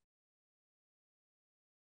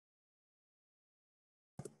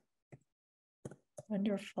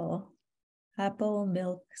 Wonderful. Apple,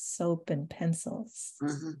 milk, soap, and pencils.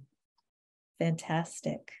 Mm-hmm.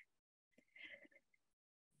 Fantastic.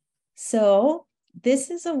 So this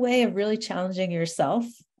is a way of really challenging yourself.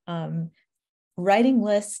 Writing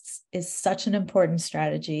lists is such an important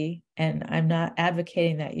strategy, and I'm not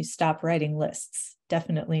advocating that you stop writing lists.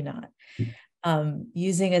 Definitely not.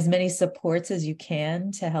 Using as many supports as you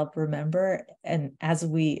can to help remember, and as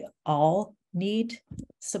we all need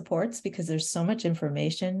supports because there's so much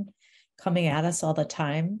information coming at us all the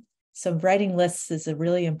time. So writing lists is a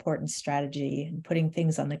really important strategy, and putting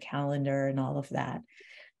things on the calendar and all of that.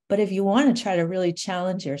 But if you want to try to really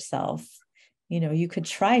challenge yourself, you could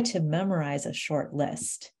try to memorize a short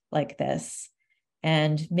list like this.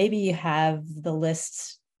 And maybe you have the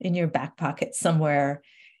list in your back pocket somewhere.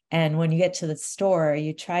 And when you get to the store,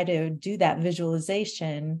 you try to do that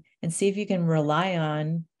visualization and see if you can rely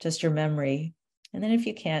on just your memory. And then if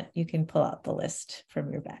you can't, you can pull out the list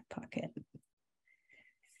from your back pocket.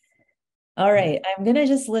 All right, I'm going to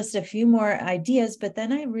just list a few more ideas, but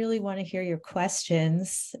then I really want to hear your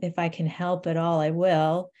questions. If I can help at all, I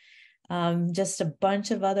will. Just a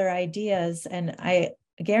bunch of other ideas. And I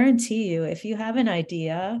guarantee you, if you have an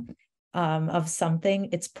idea of something,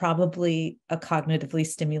 it's probably a cognitively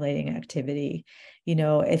stimulating activity.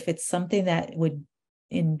 If it's something that would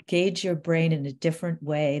engage your brain in a different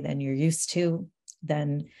way than you're used to,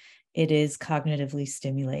 then it is cognitively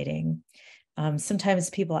stimulating. Sometimes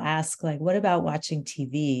people ask, like, what about watching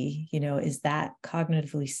TV? Is that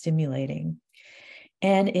cognitively stimulating?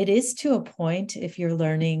 And it is to a point if you're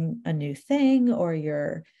learning a new thing or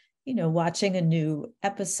you're, watching a new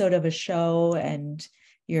episode of a show and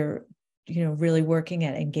you're, really working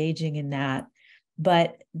at engaging in that.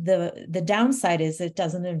 But the downside is it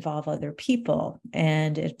doesn't involve other people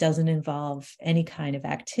and it doesn't involve any kind of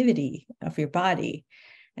activity of your body.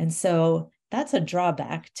 And so that's a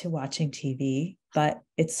drawback to watching TV, but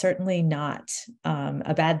it's certainly not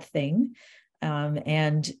a bad thing.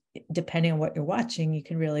 And depending on what you're watching, you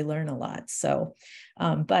can really learn a lot. So,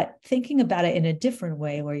 but thinking about it in a different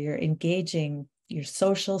way where you're engaging your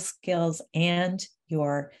social skills and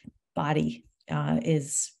your body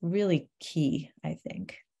is really key, I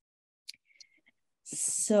think.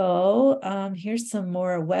 So here's some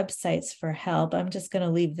more websites for help. I'm just going to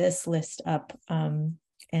leave this list up and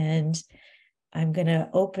I'm going to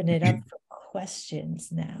open it up for questions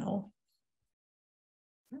now.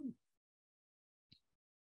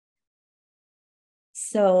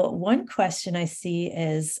 So one question I see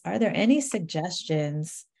is, are there any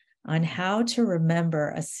suggestions on how to remember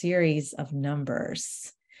a series of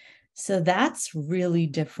numbers? So that's really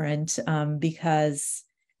different because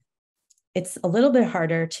it's a little bit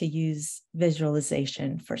harder to use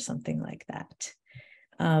visualization for something like that.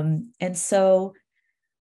 And so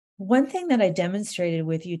one thing that I demonstrated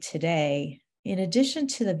with you today, in addition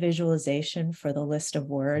to the visualization for the list of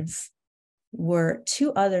words, were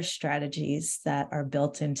two other strategies that are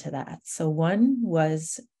built into that. So one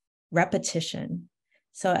was repetition.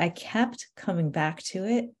 So I kept coming back to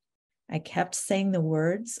it. I kept saying the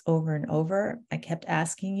words over and over. I kept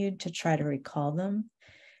asking you to try to recall them.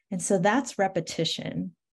 And so that's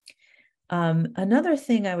repetition. Another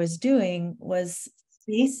thing I was doing was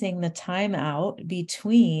spacing the time out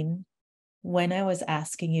between when I was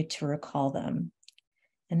asking you to recall them.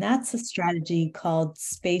 And that's a strategy called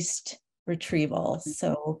spaced retrieval.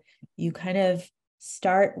 So you kind of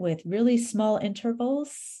start with really small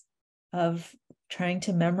intervals of trying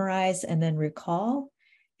to memorize and then recall.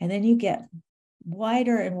 And then you get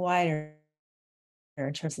wider and wider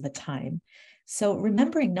in terms of the time. So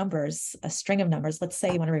remembering numbers, a string of numbers, let's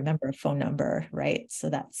say you want to remember a phone number, right? So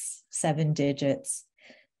that's 7 digits.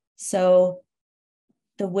 So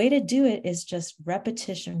the way to do it is just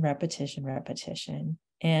repetition, repetition, repetition.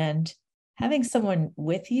 And having someone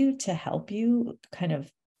with you to help you kind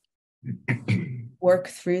of work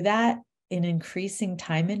through that in increasing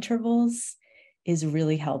time intervals is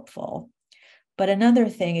really helpful. But another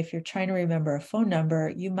thing, if you're trying to remember a phone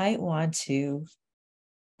number, you might want to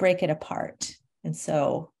break it apart. And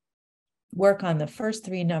so work on the first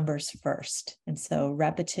 3 numbers first. And so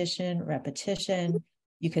repetition, repetition,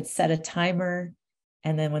 you could set a timer.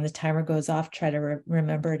 And then when the timer goes off, try to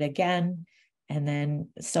remember it again, and then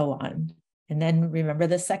so on. And then remember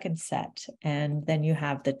the second set. And then you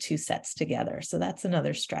have the 2 sets together. So that's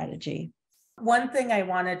another strategy. One thing I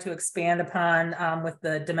wanted to expand upon with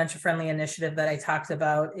the dementia-friendly initiative that I talked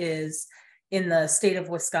about is in the state of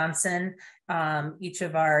Wisconsin, each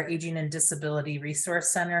of our Aging and Disability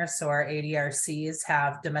Resource Centers, so our ADRCs,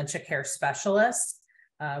 have dementia care specialists.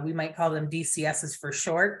 We might call them DCSs for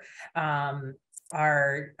short.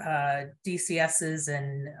 Our DCSs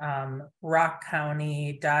in Rock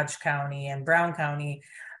County, Dodge County, and Brown County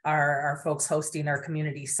are folks hosting our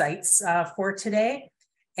community sites for today.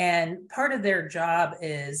 And part of their job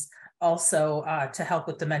is also to help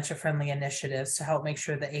with dementia-friendly initiatives, to help make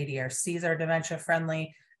sure the ADRCs are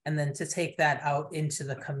dementia-friendly, and then to take that out into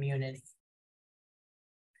the community.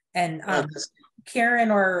 And Karen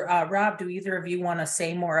or Rob, do either of you want to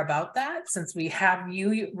say more about that, since we have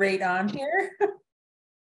you right on here?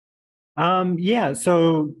 Yeah,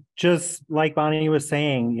 so just like Bonnie was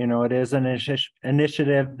saying, it is an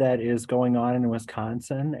initiative that is going on in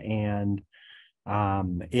Wisconsin, and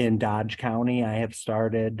in Dodge County, I have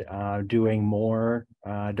started doing more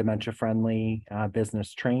dementia-friendly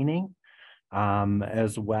business training,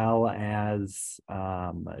 as well as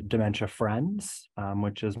Dementia Friends,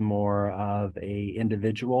 which is more of a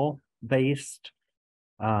individual-based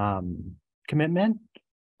commitment,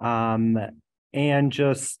 and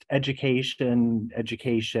just education,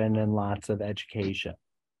 and lots of education.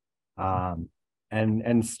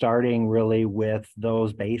 And starting really with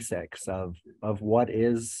those basics of what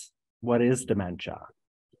is dementia,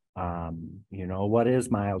 what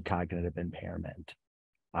is mild cognitive impairment,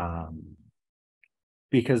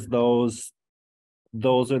 because those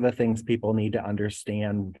are the things people need to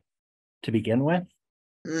understand to begin with,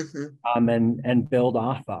 and build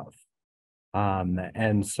off of,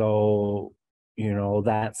 and so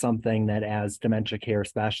that's something that as dementia care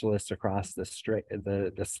specialists across the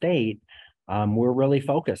state. We're really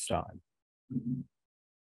focused on.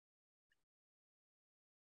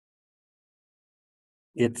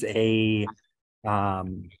 It's a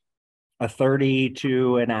a 30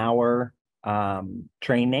 to an hour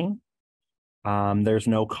training. There's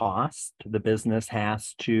no cost. The business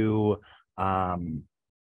has to, want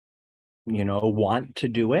to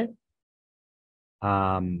do it.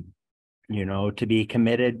 To be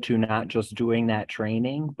committed to not just doing that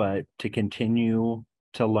training, but to continue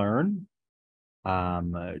to learn,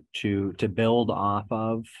 to build off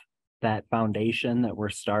of that foundation that we're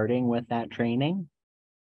starting with that training,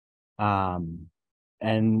 and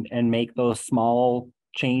make those small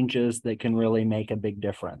changes that can really make a big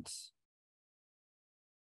difference.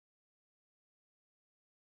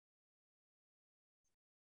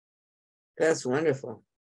 That's wonderful.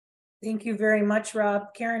 Thank you very much,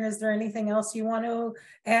 Rob. Karen, is there anything else you want to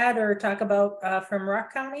add or talk about from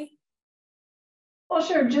Rock County? Well,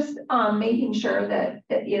 sure. Just making sure that,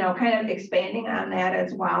 kind of expanding on that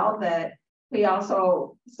as well, that we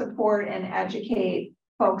also support and educate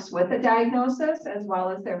folks with a diagnosis as well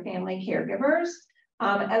as their family caregivers,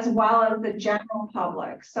 as well as the general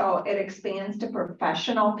public. So it expands to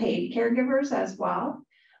professional paid caregivers as well,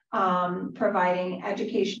 providing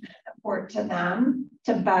education and support to them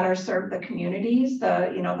to better serve the communities,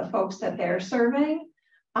 the folks that they're serving.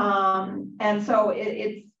 And so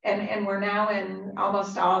and we're now in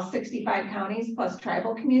almost all 65 counties plus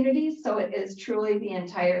tribal communities. So it is truly the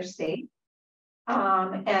entire state.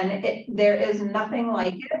 And there is nothing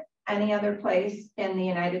like it any other place in the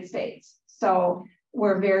United States. So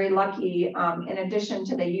we're very lucky, in addition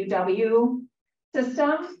to the UW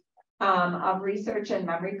system of research and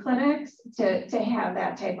memory clinics, to have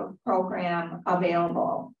that type of program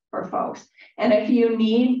available for folks. And if you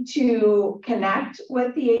need to connect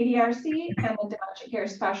with the ADRC and the dementia care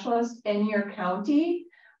specialist in your county,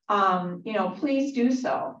 please do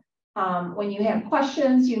so. When you have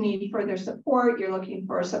questions, you need further support, you're looking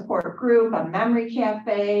for a support group, a memory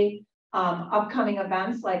cafe, upcoming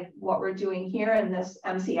events like what we're doing here in this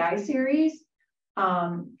MCI series,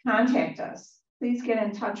 contact us. Please get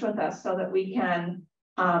in touch with us so that we can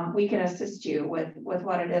assist you with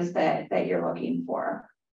what it is that you're looking for.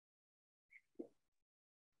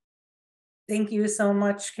 Thank you so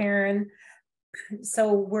much, Karen.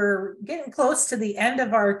 So we're getting close to the end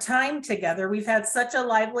of our time together. We've had such a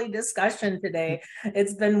lively discussion today.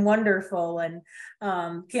 It's been wonderful. And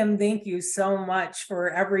Kim, thank you so much for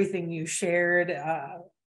everything you shared.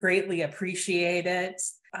 Greatly appreciate it.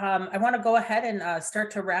 I want to go ahead and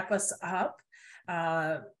start to wrap us up.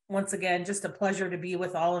 Once again, just a pleasure to be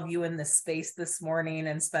with all of you in this space this morning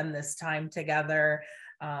and spend this time together.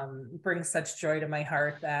 Brings such joy to my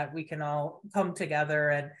heart that we can all come together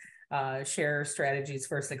and share strategies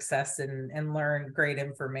for success and learn great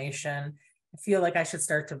information. I feel like I should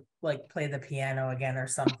start to play the piano again or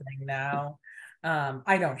something now.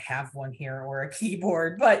 I don't have one here or a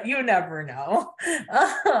keyboard, but you never know.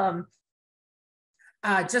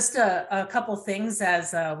 Just a couple things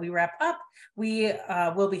as we wrap up. We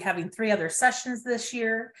will be having 3 other sessions this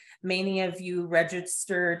year. Many of you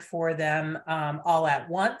registered for them all at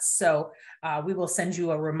once. So we will send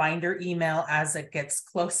you a reminder email as it gets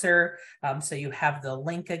closer. So you have the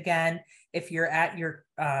link again. If you're at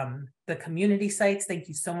the community sites, thank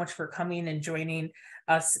you so much for coming and joining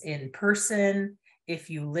us in person. If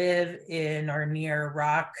you live in or near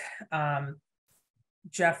Rock,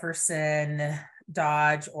 Jefferson,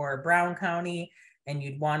 Dodge, or Brown County, and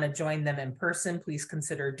you'd want to join them in person, please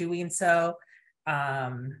consider doing so.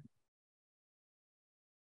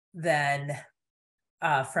 Then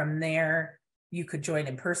from there, you could join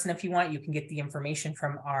in person if you want. You can get the information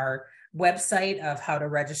from our website of how to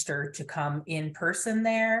register to come in person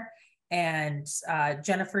there. And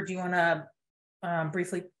Jennifer, do you want to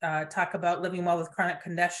briefly talk about living well with chronic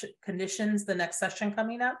conditions, the next session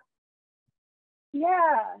coming up?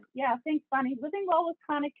 Yeah, thanks, Bonnie. Living Well with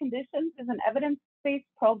Chronic Conditions is an evidence-based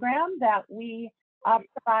program that we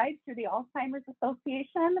provide through the Alzheimer's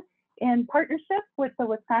Association in partnership with the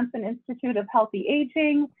Wisconsin Institute of Healthy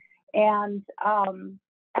Aging and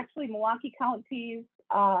actually Milwaukee County's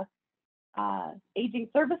Aging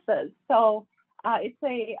Services. So it's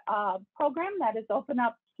a program that is opened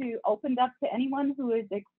up to anyone who is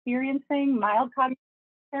experiencing mild cognitive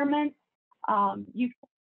impairment. You can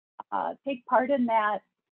take part in that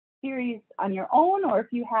series on your own, or if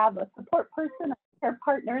you have a support person, a care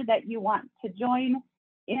partner that you want to join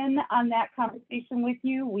in on that conversation with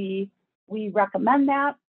you, we recommend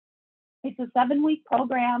that. It's a 7-week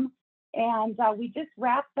program, and we just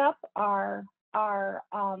wrapped up our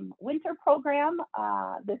winter program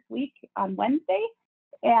this week on Wednesday,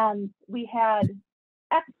 and we had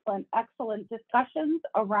excellent discussions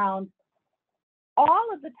around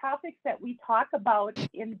all of the topics that we talk about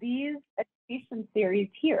in these education series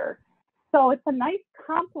here. So it's a nice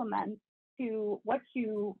complement to what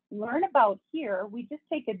you learn about here. We just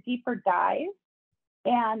take a deeper dive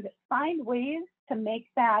and find ways to make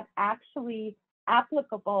that actually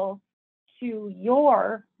applicable to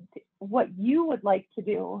what you would like to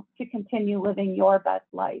do to continue living your best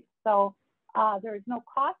life. So there is no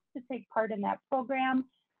cost to take part in that program.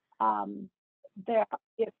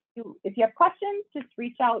 If you have questions, just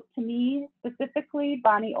reach out to me specifically.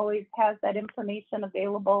 Bonnie always has that information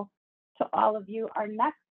available to all of you. Our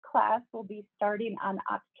next class will be starting on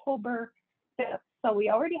October 5th. So we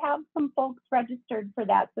already have some folks registered for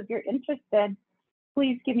that. So if you're interested,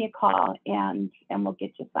 please give me a call and we'll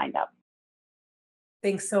get you signed up.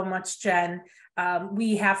 Thanks so much, Jen.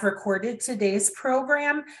 We have recorded today's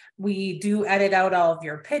program. We do edit out all of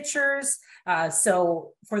your pictures.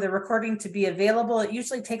 So for the recording to be available, it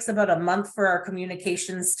usually takes about a month for our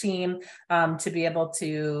communications team to be able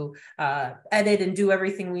to edit and do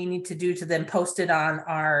everything we need to do to then post it on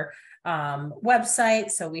our website.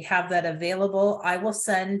 So we have that available. I will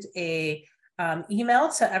send a email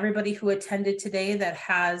to everybody who attended today that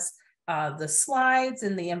has the slides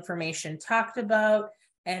and the information talked about,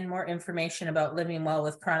 and more information about living well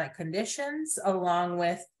with chronic conditions, along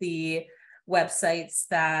with the websites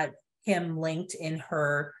that Kim linked in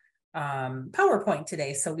her PowerPoint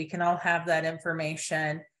today. So we can all have that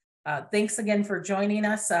information. Thanks again for joining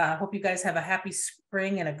us. Hope you guys have a happy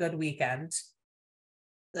spring and a good weekend.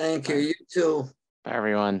 Thank you. You too. Bye,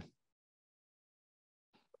 everyone.